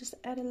just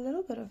add a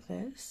little bit of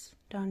this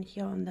down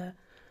here on the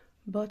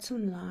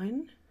bottom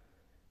line.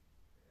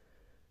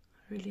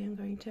 I really am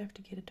going to have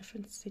to get a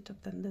different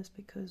setup than this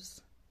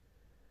because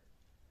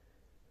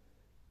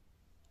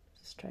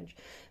it's strange.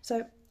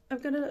 So I'm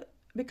gonna,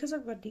 because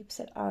I've got deep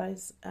set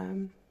eyes,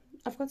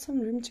 I've got some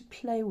room to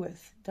play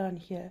with down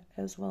here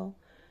as well,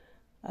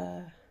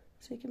 so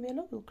you can be a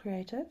little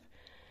creative.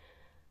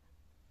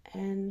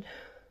 And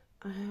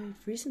I've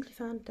recently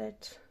found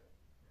that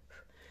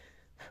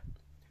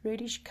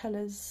reddish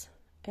colors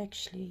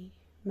actually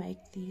make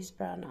these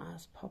brown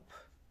eyes pop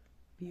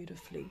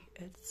beautifully.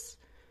 It's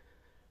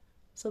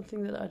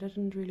something that I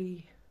didn't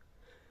really,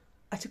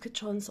 I took a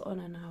chance on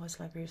and I was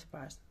like very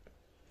surprised.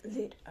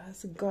 Let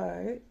us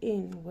go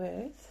in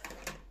with,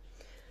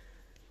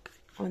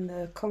 on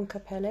the Conquer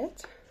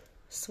palette,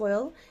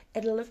 Swirl.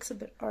 It looks a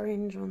bit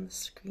orange on the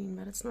screen,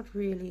 but it's not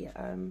really.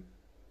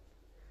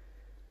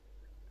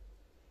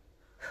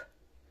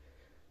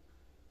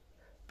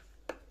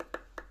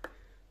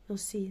 you'll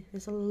see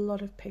there's a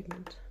lot of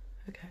pigment.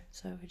 Okay,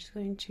 so we're just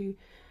going to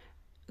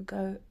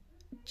go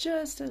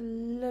just a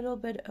little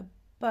bit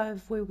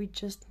above where we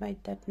just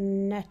made that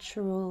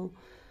natural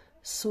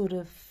sort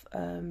of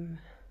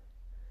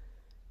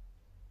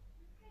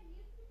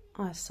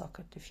eye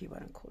socket, if you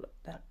want to call it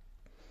that.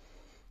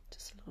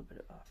 Just a little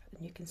bit above,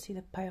 and you can see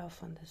the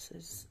payoff on this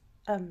is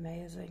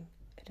amazing.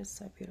 It is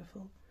so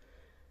beautiful.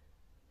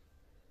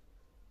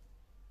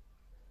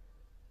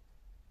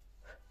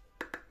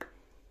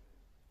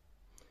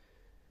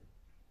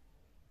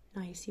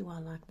 Now you see why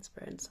I like this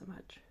brand so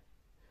much.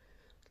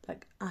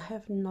 Like, I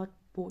have not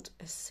bought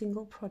a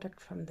single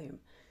product from them.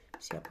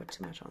 See, I put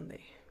too much on there.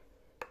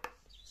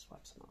 Let's just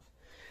wipe some off.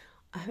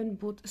 I haven't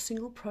bought a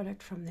single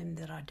product from them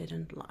that I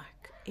didn't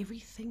like.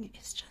 Everything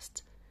is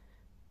just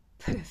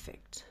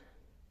perfect.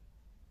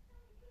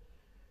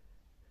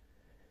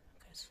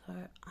 Okay, so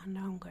I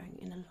know I'm going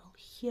in a little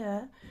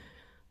here,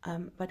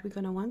 but we're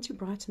going to want to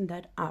brighten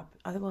that up.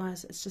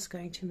 Otherwise, it's just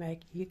going to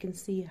make, you can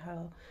see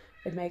how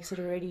it makes it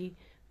already,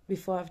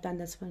 before I've done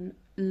this one,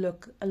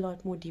 look a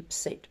lot more deep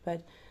set.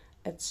 But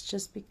it's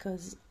just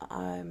because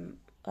I'm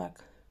like,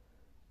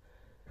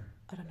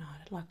 I don't know,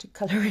 I'd like to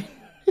color in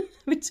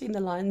between the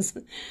lines.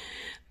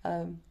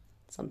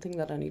 Something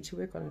that I need to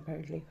work on,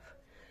 apparently.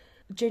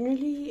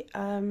 Generally,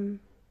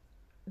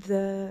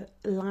 the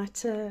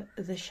lighter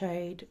the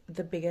shade,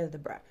 the bigger the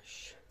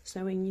brush.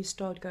 So when you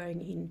start going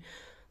in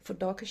for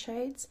darker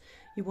shades,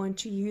 you want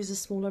to use a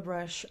smaller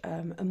brush,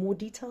 a more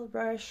detailed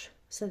brush,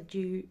 so that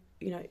you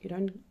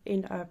don't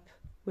end up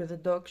with a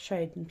dark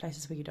shade in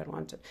places where you don't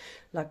want it.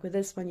 Like with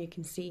this one, you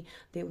can see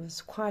there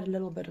was quite a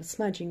little bit of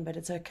smudging, but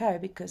it's okay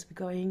because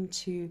we're going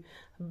to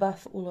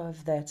buff all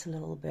of that a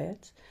little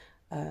bit.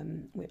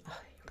 You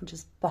can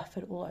just buff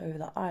it all over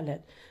the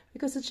eyelid,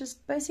 because it's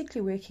just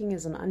basically working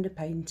as an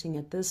underpainting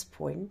at this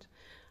point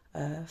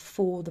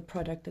for the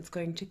product that's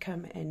going to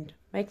come and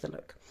make the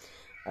look.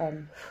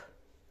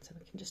 So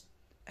we can just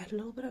add a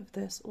little bit of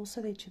this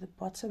also there to the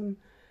bottom.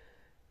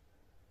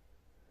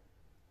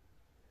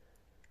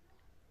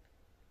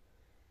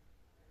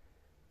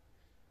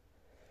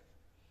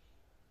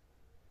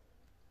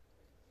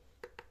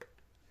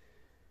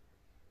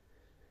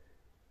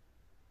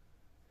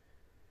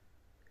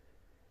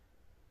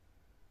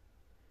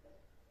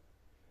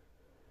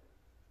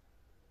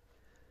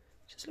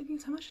 Just looking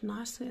so much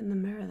nicer in the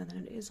mirror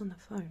than it is on the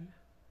phone.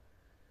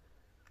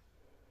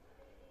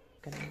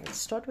 Okay, let's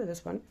start with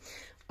this one.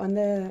 On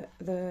the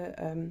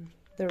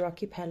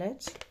Rocky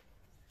palette,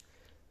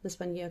 this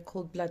one here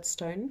called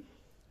Bloodstone.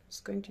 I'm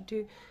just going to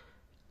do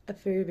a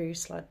very, very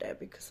slight dab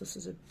because this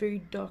is a very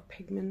dark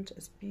pigment.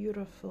 It's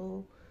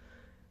beautiful,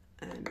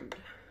 and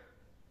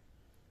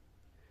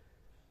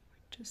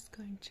we're just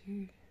going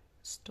to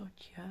start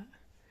here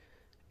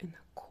in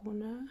the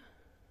corner.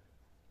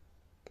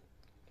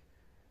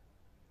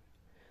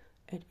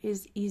 It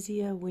is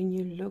easier when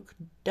you look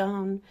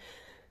down,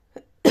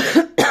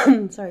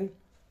 sorry,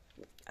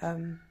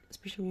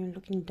 especially when you're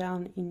looking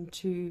down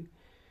into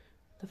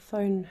the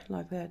phone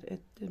like that.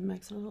 It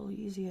makes it a little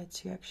easier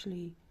to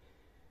actually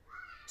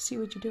see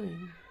what you're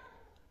doing.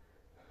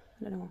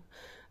 I don't know.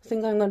 I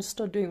think I'm going to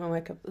start doing my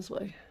makeup this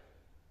way.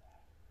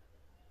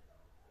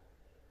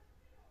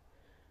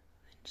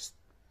 Just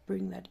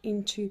bring that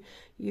into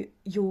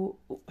your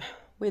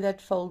where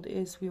that fold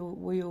is,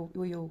 where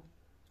your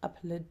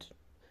upper lid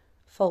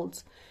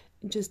folds.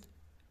 Just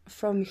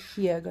from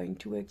here, going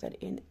to work that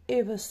in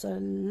ever so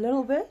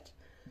little bit.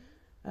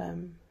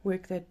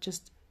 Work that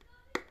just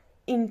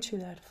into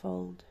that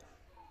fold.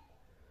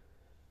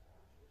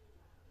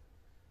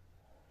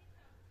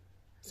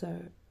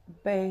 So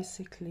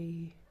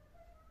basically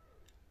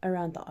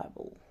around the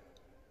eyeball.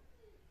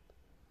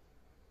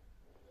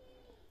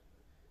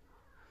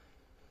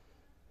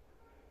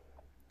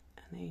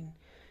 And then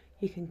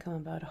you can come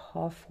about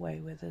halfway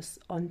with this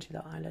onto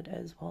the eyelid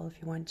as well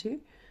if you want to.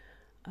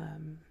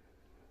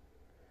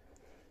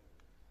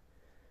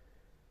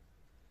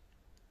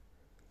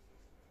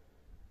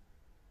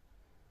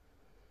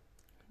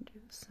 Do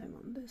the same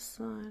on this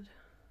side.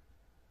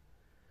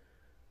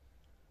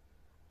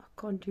 I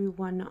can't do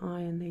one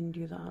eye and then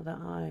do the other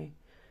eye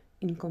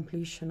in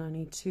completion. I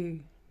need to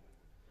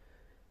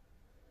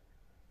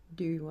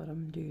do what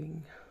I'm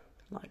doing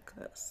like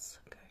this.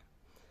 Okay.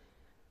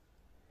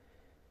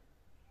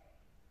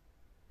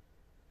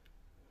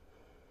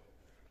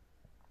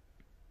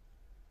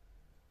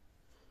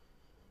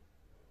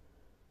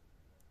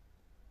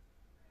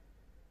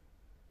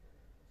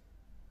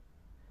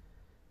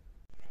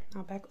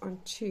 Now back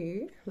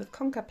onto the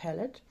Conquer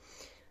palette,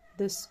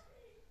 this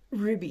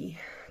ruby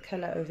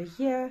color over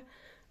here.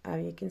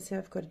 You can see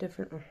I've got a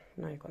different,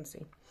 no you can't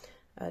see,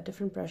 a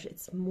different brush.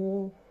 It's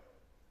more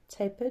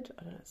tapered.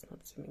 I don't know, it's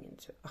not zooming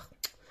into it. Oh,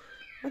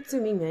 not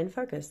zooming, man,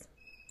 focus.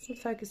 It's not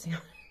focusing.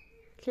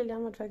 Clearly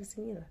I'm not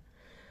focusing either.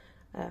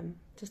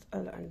 Just,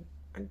 oh,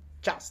 and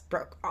just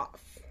broke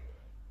off.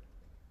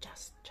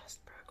 Just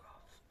broke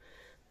off.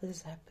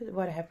 This is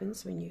what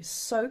happens when you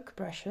soak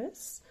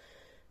brushes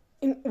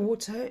in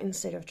water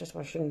instead of just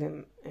washing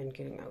them and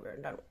getting over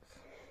and done with.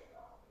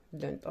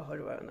 learned the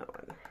hard way on that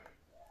one.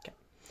 Okay,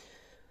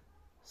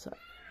 so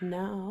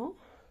now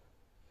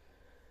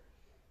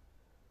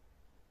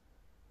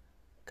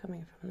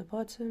coming from the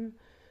bottom,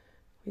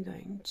 we're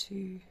going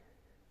to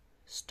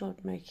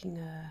start making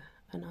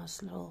a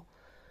nice little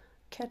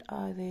cat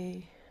eye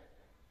there.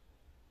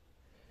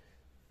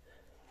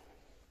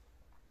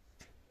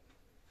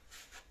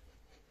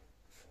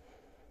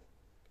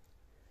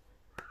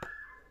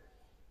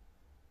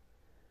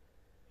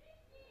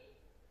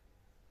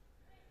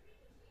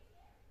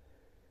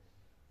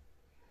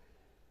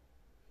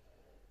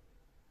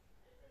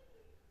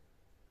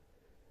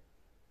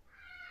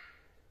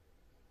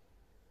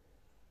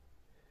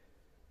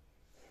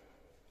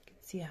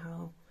 See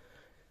how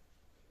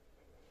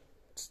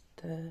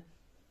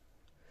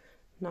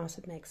nice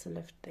it makes a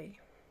lift there.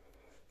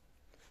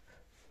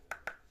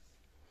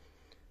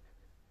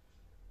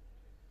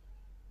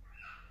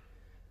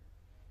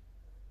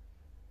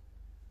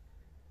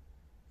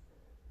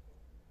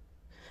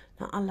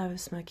 Now I love a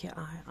smoky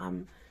eye.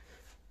 I'm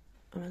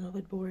a little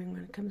bit boring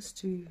when it comes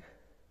to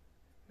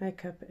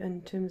makeup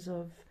in terms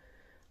of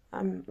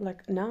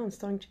like now I'm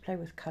starting to play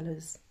with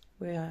colors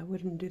where I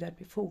wouldn't do that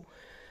before.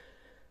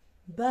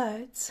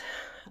 But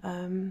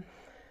when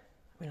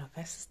I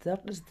face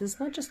this is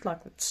not just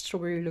like the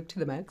strawberry look to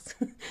the max.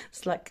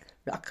 It's like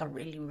a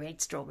really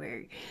red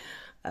strawberry.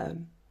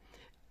 I'm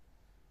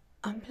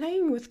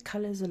playing with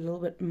colors a little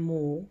bit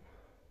more,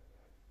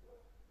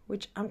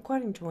 which I'm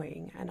quite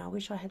enjoying, and I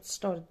wish I had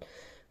started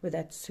with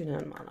that sooner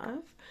in my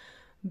life.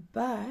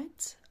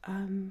 But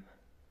I'm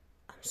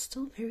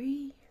still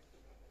very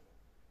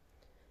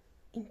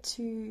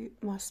into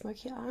my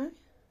smoky eye.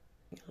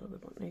 A little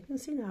bit more. You can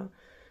see now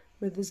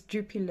with this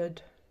droopy lid.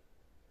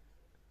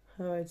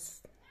 Oh,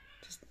 it's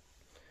just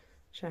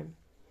shame.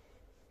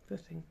 Poor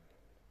thing.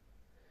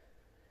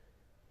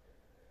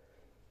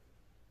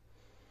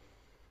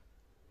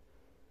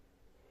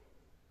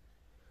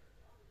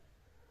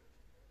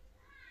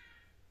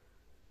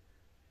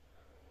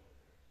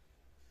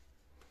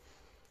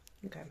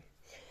 Okay.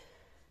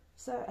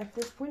 So at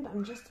this point,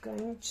 I'm just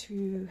going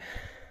to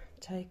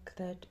take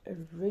that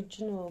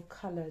original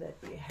color that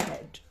we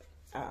had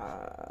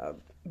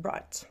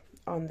bright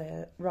on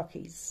the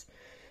Rockies,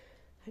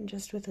 and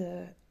just with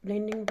a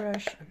blending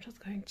brush I'm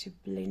just going to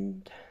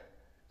blend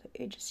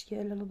the edges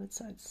here a little bit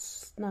so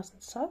it's nice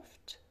and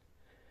soft.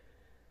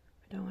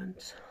 We don't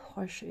want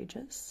harsh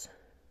edges,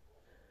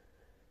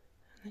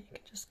 and then you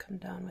can just come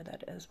down with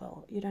that as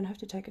well. You don't have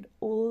to take it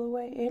all the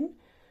way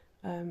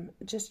in,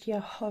 just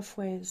here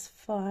halfway is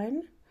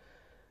fine.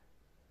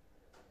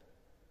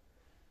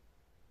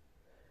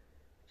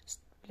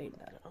 Just blend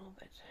that a little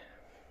bit.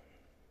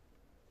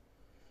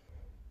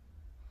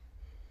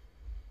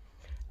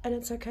 And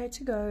it's okay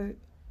to go,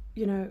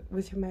 you know,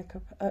 with your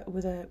makeup,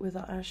 with a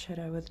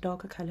eyeshadow with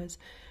darker colors,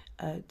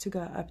 to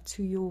go up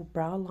to your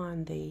brow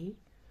line there,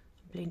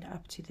 blend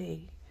up to there.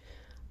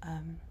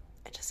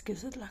 It just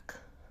gives it like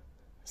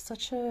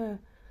such a,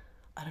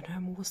 I don't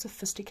know, more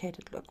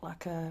sophisticated look,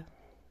 like a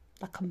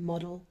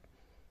model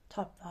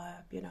type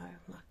vibe, you know,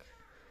 like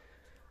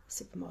a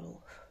supermodel.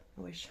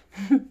 I wish.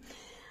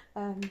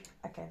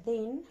 Okay,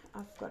 then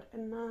I've got a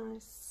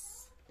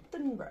nice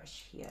thin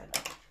brush here.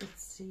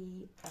 Let's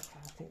see. Okay,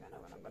 I think I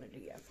know what I'm going to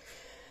do here.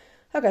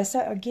 Okay,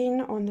 so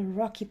again on the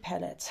Rocky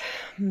palette,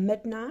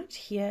 Midnight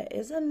here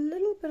is a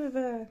little bit of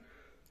a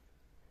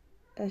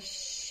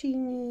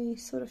sheeny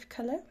sort of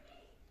color,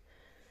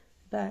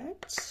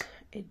 but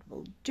it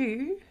will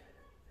do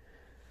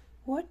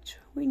what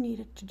we need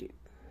it to do.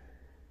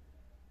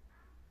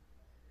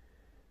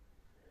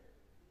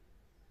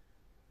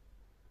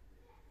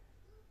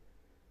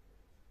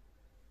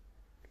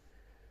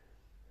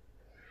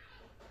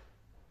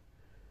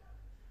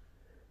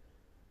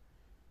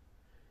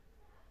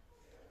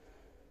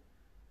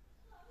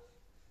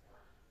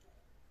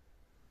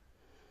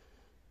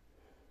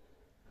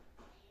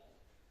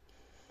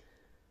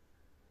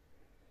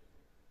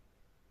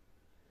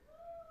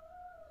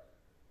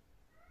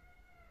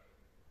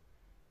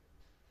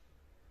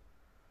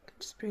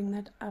 Just bring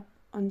that up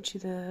onto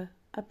the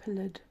upper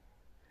lid.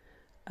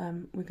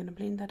 We're going to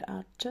blend that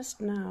out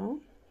just now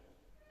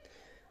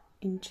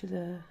into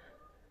the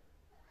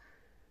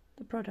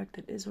product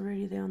that is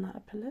already there on the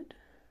upper lid.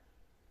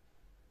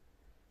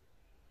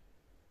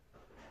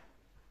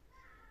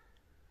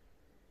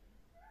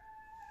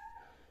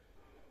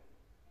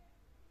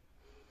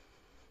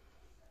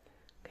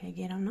 Okay,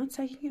 again, I'm not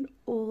taking it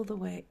all the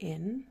way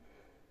in.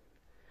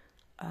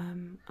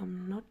 I'm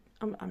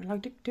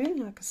like doing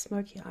like a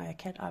smoky eye, a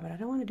cat eye, but I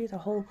don't want to do the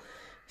whole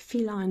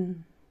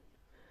feline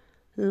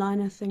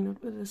liner thing,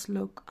 not with this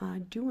look. I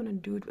do want to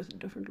do it with a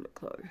different look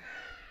though.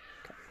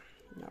 Okay,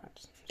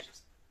 alright,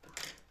 just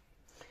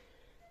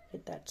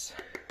get that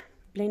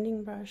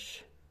blending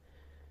brush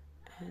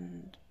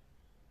and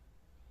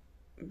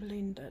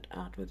blend that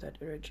out with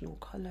that original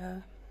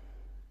color.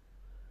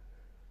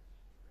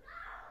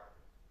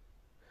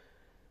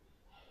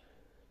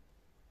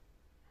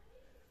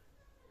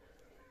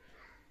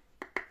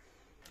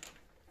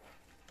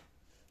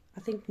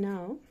 I think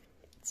now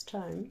it's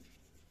time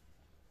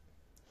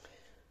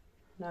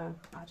No,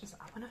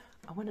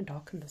 I wanna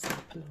darken this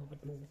up a little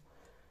bit more.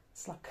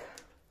 It's like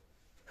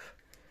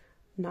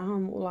now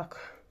I'm all like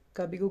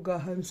go big or go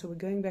home, so we're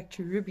going back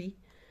to Ruby,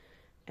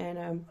 and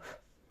I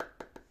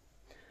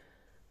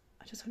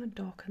just want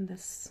to darken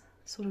this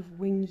sort of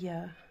wing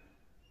here.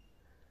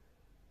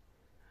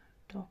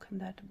 Darken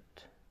that a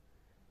bit.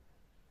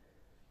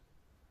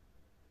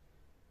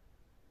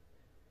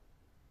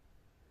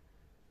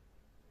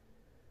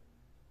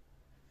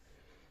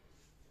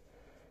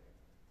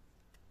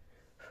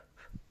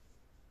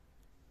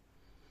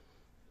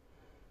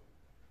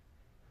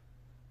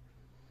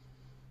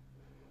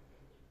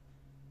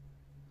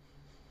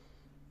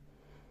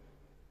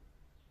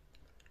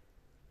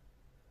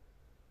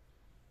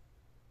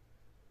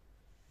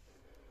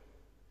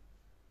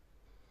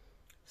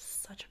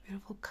 Such a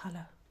beautiful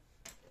color.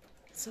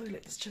 So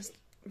let's just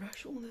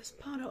brush all this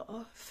powder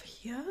off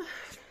here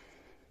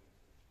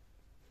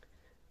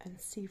and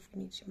see if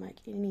we need to make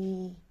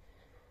any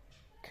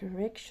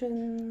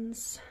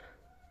corrections.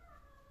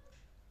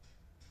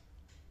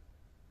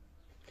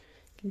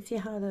 You can see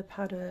how the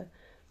powder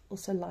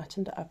also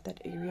lightened up that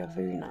area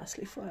very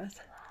nicely for us.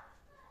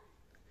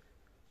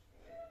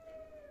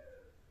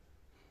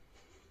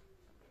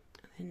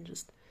 And then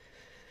just,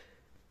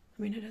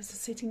 I mean, it is a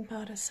setting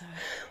powder, so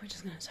we're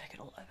just going to take it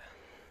all over.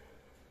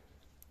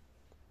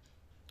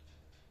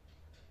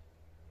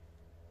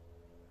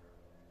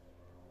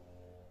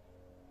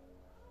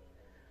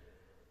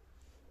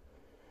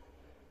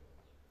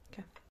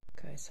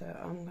 Okay, so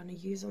I'm going to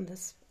use on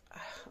this,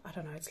 I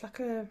don't know, it's like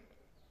a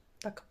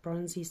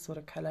bronzy sort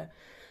of color.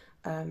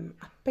 I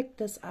picked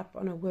this up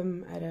on a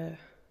whim at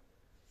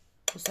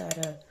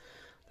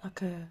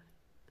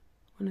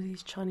one of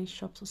these Chinese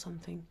shops or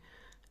something,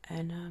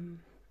 and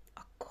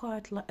I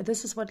quite like,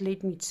 this is what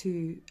led me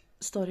to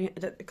starting,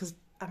 because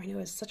I mean it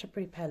was such a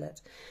pretty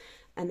palette,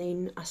 and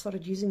then I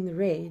started using the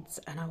reds,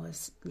 and I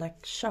was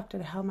like shocked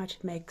at how much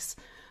it makes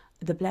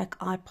the black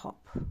eye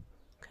pop.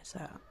 Okay, so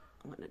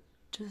I'm going to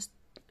just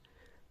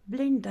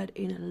blend that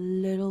in a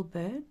little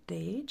bit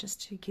there,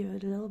 just to give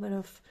it a little bit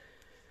of,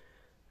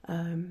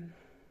 you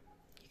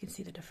can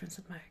see the difference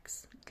it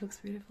makes. It looks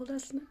beautiful,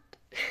 doesn't it?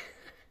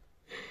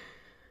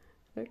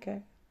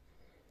 Okay,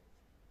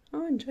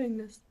 I'm enjoying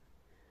this.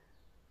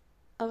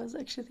 I was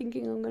actually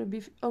thinking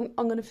I'm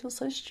gonna feel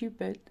so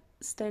stupid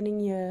standing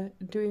here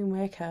doing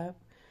makeup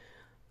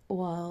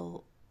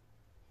while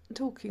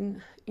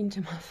talking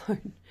into my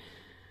phone.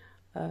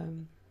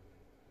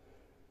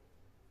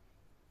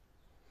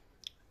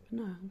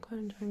 No, I'm quite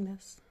enjoying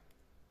this.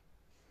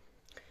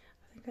 I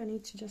think I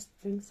need to just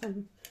bring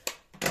some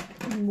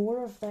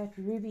more of that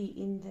ruby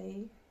in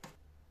there.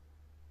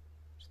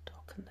 Just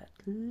darken that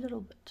a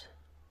little bit.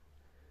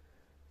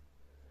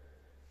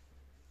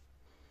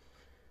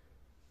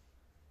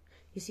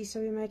 You see,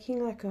 so we're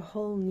making like a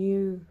whole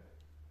new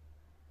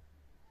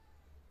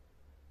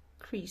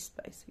crease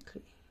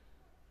basically.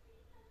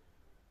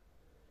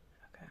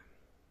 Okay,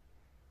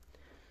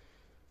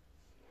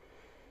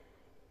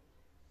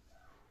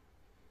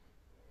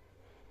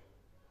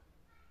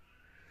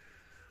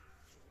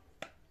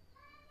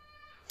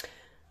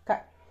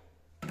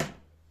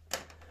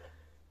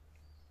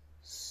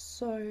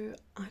 so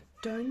I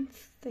don't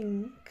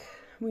think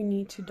we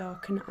need to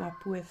darken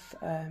up with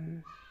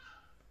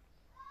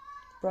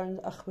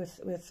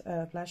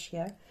blush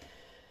here.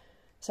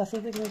 So I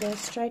think we can go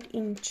straight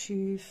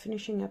into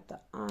finishing up the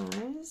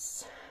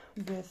eyes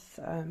with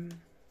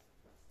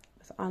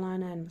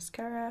eyeliner and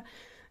mascara,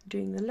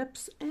 doing the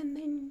lips, and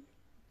then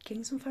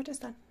getting some photos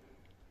done.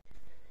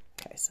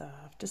 Okay, so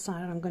I've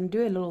decided I'm going to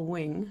do a little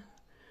wing.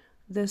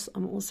 This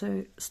I'm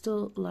also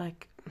still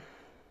like,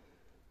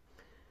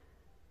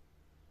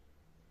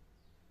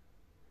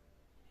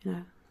 you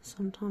know,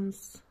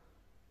 sometimes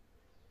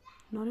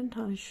not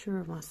entirely sure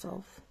of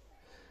myself.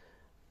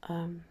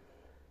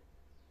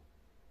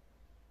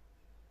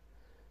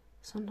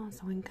 Sometimes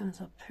the wing comes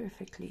up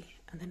perfectly,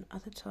 and then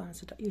other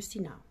times it, you see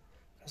now,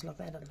 it goes like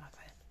that and like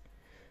that.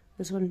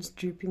 This one's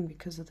drooping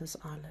because of this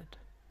eyelid.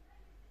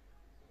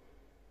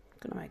 I'm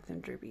gonna make them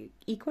droopy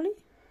equally.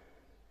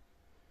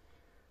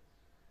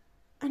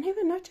 I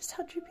never noticed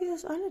how droopy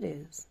this eyelid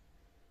is.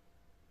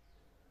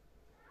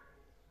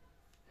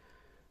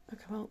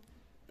 Okay, well,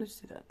 let's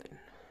do that then.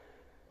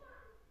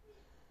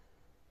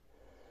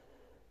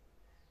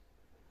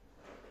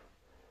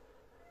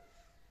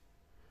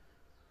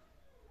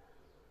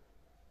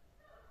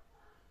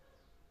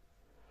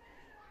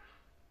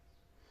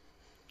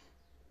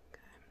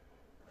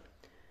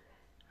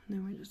 And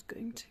then we're just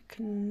going to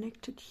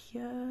connect it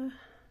here.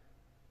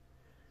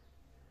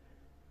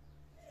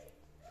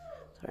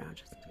 Sorry, I'm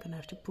just going to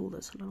have to pull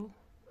this a little.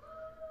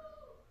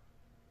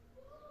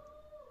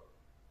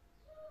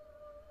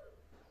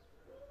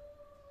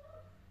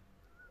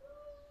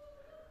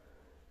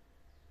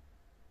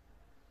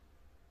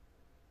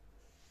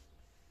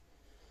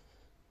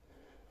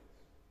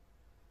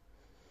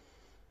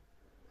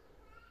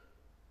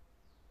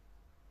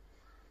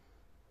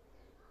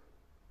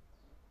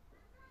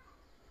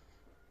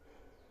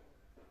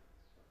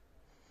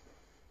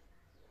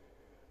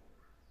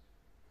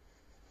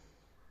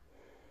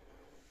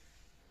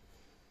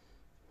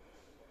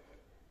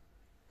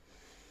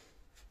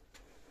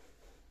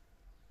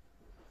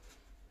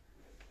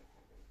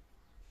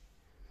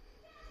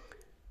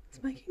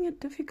 It's making it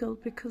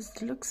difficult because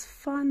it looks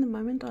fine the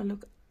moment I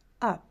look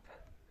up.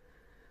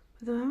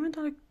 But the moment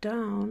I look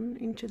down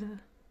into the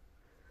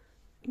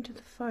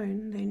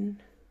phone,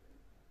 then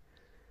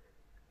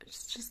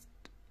it's just,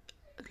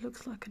 it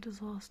looks like a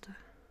disaster.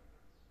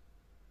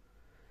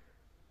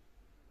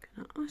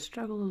 Now, I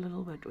struggle a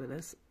little bit with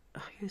this.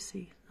 Oh, you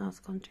see, now it's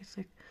gone too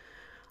thick.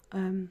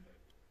 I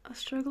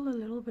struggle a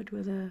little bit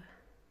with a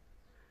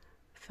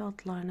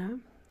felt liner,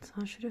 so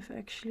I should have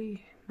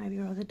actually maybe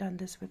rather done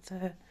this with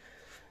a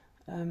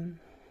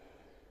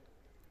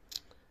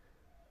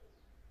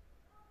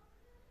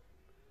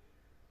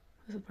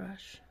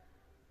brush.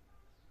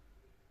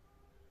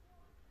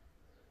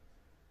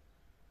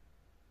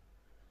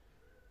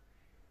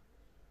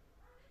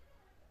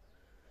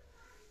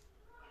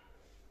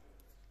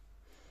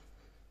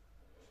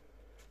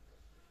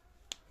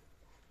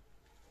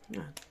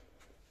 No.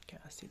 Okay,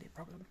 I see the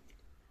problem.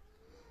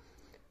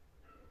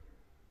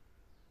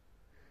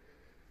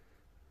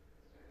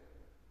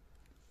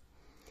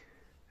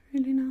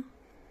 Really now?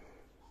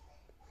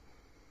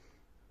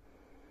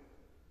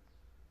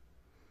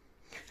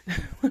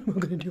 What am I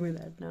going to do with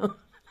that now?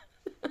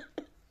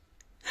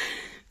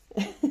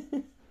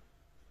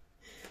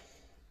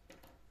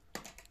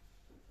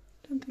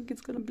 Don't think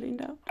it's going to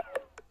blend out.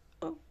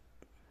 Oh,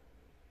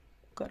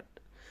 got it.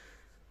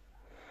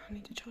 I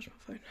need to charge my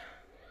phone.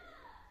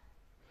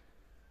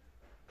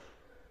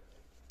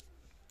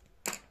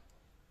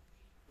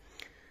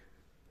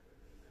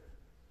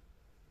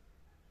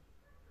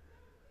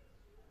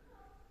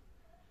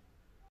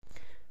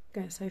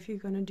 Okay, so if you're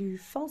going to do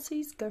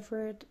falsies, go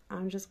for it.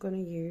 I'm just going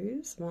to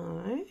use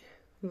my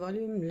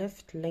Volume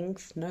Lift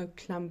Length No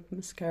Clump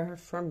Mascara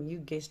from, you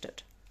guessed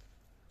it,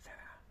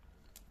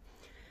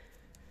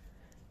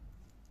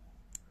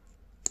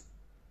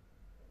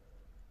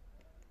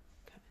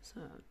 okay, so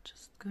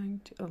just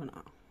going to, oh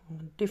no,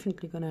 I'm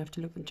definitely going to have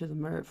to look into the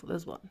mirror for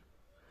this one.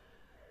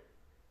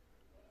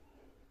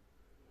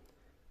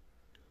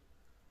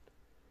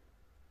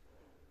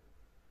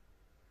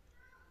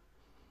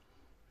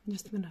 I'm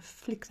just going to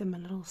flick them a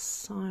little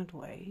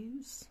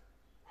sideways.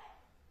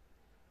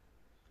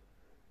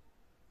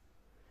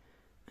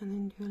 And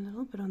then do a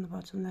little bit on the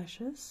bottom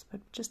lashes,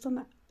 but just on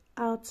the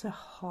outer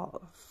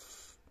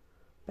half,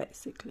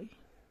 basically.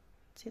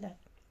 See that?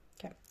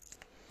 Okay.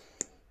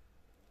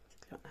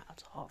 On the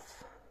outer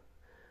half.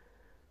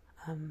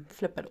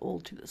 Flip it all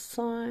to the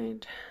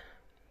side.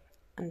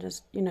 And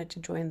just, you know, to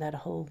join that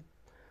whole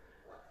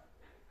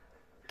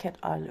cat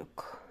eye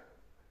look.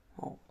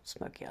 Or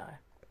smoky eye.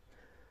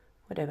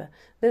 Whatever.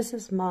 This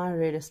is my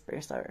red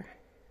espresso.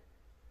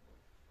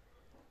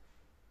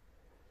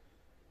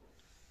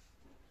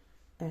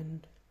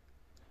 And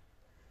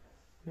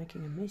I'm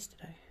making a mess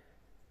today.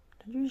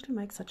 I don't usually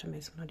make such a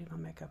mess when I do my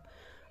makeup.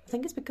 I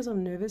think it's because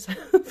I'm nervous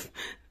of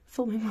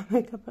filming my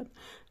makeup, but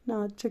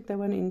now I took that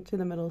one into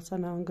the middle, so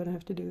now I'm going to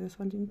have to do this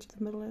one into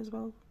the middle as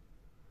well.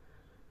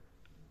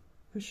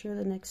 I'm sure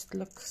the next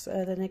looks,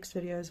 the next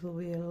videos will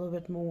be a little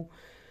bit more,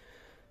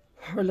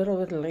 or a little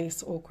bit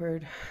less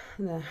awkward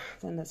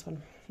than this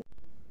one.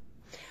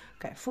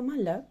 Okay, for my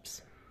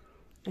lips,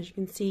 as you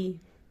can see,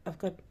 I've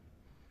got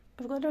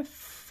a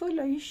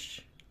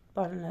fullish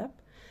bottom lip.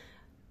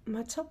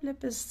 My top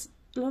lip is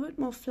a little bit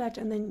more flat,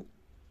 and then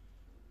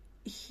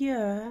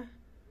here,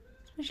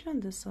 especially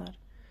on this side,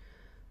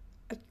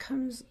 it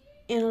comes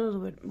in a little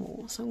bit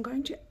more. So I'm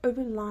going to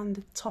overline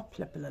the top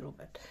lip a little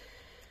bit,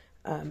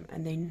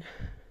 and then,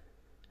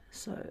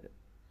 so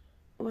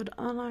what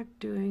I like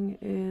doing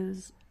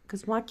is,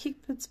 because my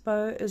Cupid's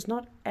bow is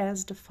not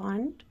as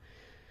defined,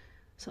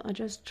 so I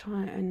just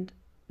try and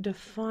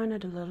define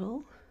it a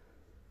little.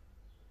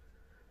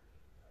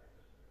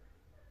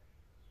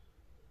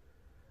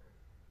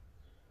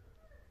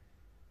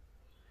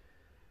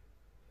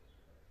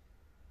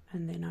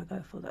 And then I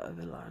go for the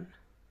overline.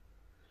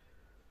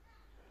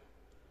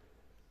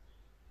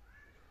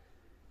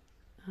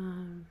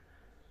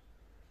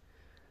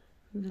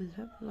 The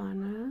lip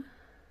liner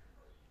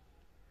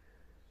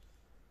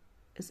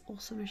is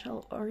also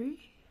Michelle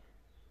Ori.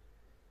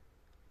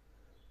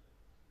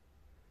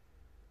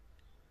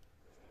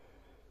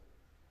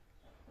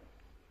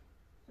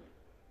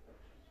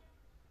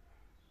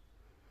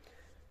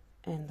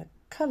 And the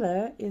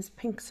color is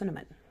Pink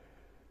Cinnamon.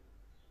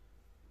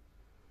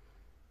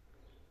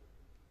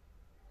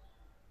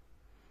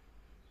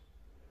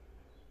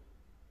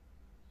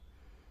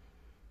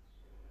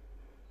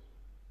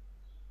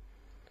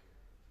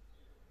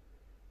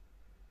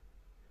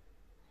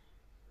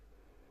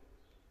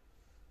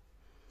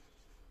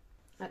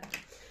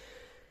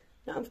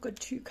 Now I've got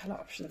two color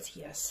options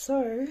here.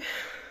 So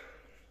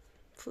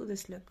for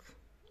this look,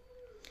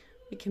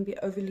 we can be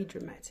overly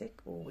dramatic,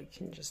 or we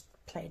can just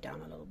play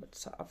down a little bit.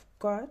 So I've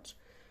got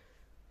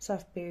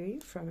Soft Berry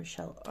from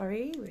Michelle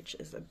Ori, which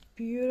is a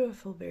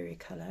beautiful berry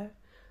color.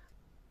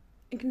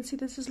 You can see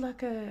this is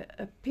like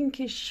a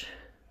pinkish,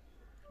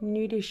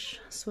 nudish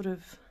sort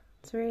of,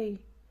 it's very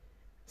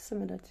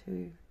similar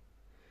to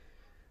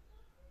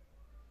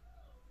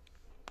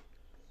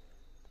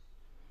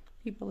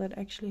people that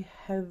actually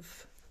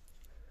have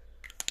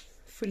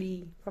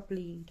fully,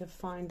 properly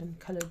defined and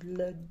coloured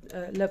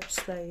lips,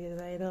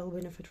 they'll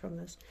benefit from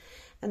this.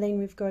 And then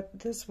we've got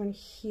this one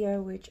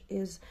here, which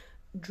is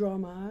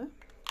Drama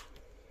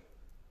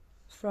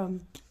from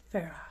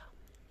Farah.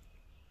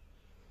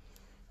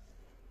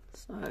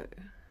 So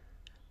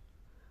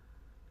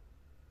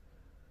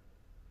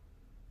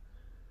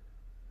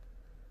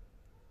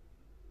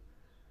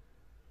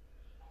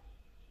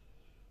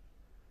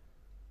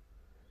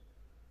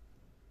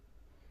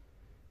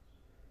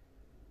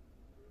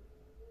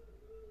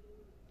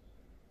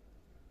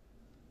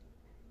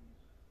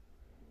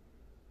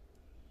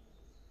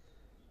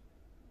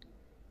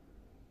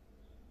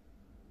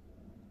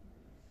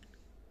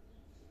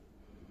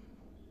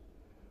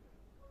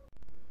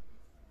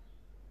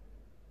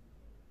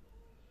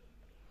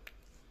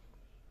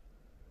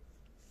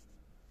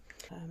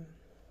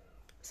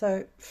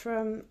so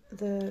from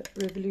the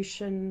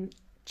Revolution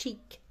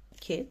Cheek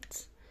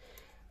Kit,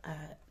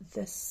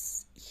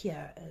 this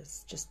here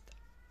is just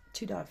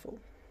to die for.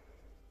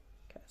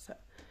 Okay, so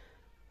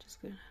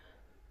just gonna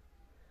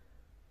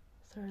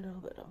throw a little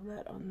bit of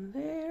that on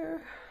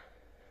there.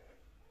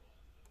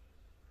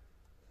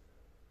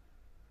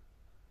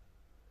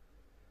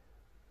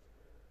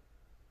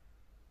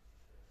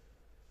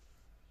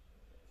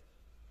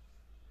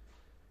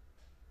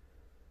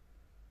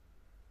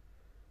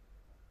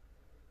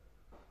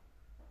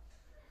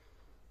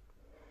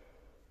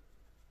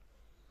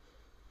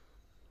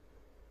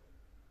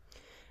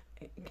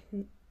 You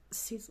can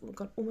see it's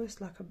got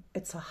almost like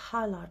it's a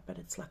highlight, but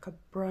it's like a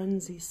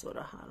bronzy sort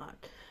of highlight.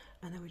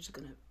 And then we're just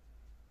going to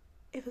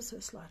ever so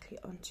slightly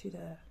onto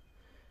the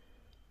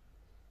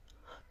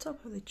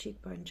top of the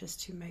cheekbone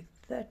just to make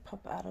that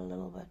pop out a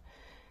little bit.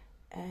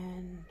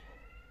 And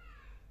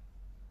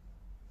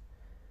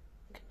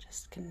you can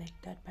just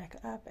connect that back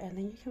up, and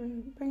then you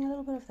can bring a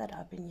little bit of that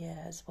up in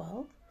here as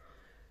well.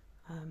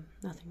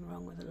 Nothing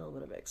wrong with a little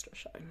bit of extra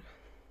shine.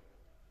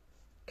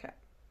 Okay.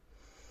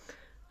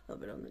 A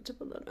little bit on the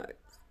tip of the nose.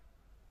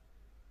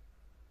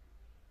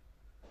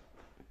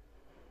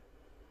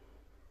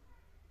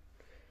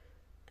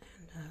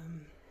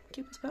 And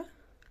Cupid's bow.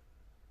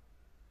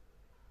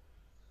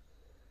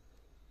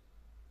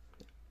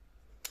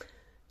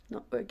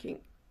 Not working.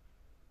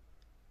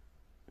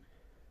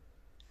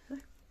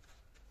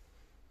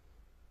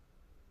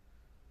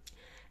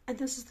 And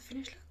this is the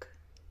finished look.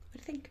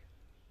 What do you think?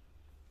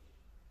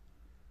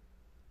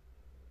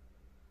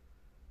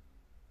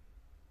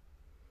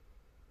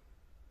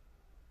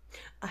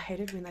 I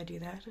hate it when they do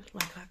that.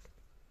 Like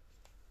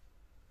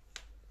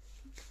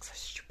looks so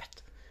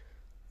stupid.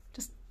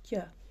 Just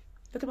here.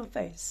 Look at my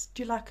face.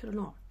 Do you like it or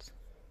not?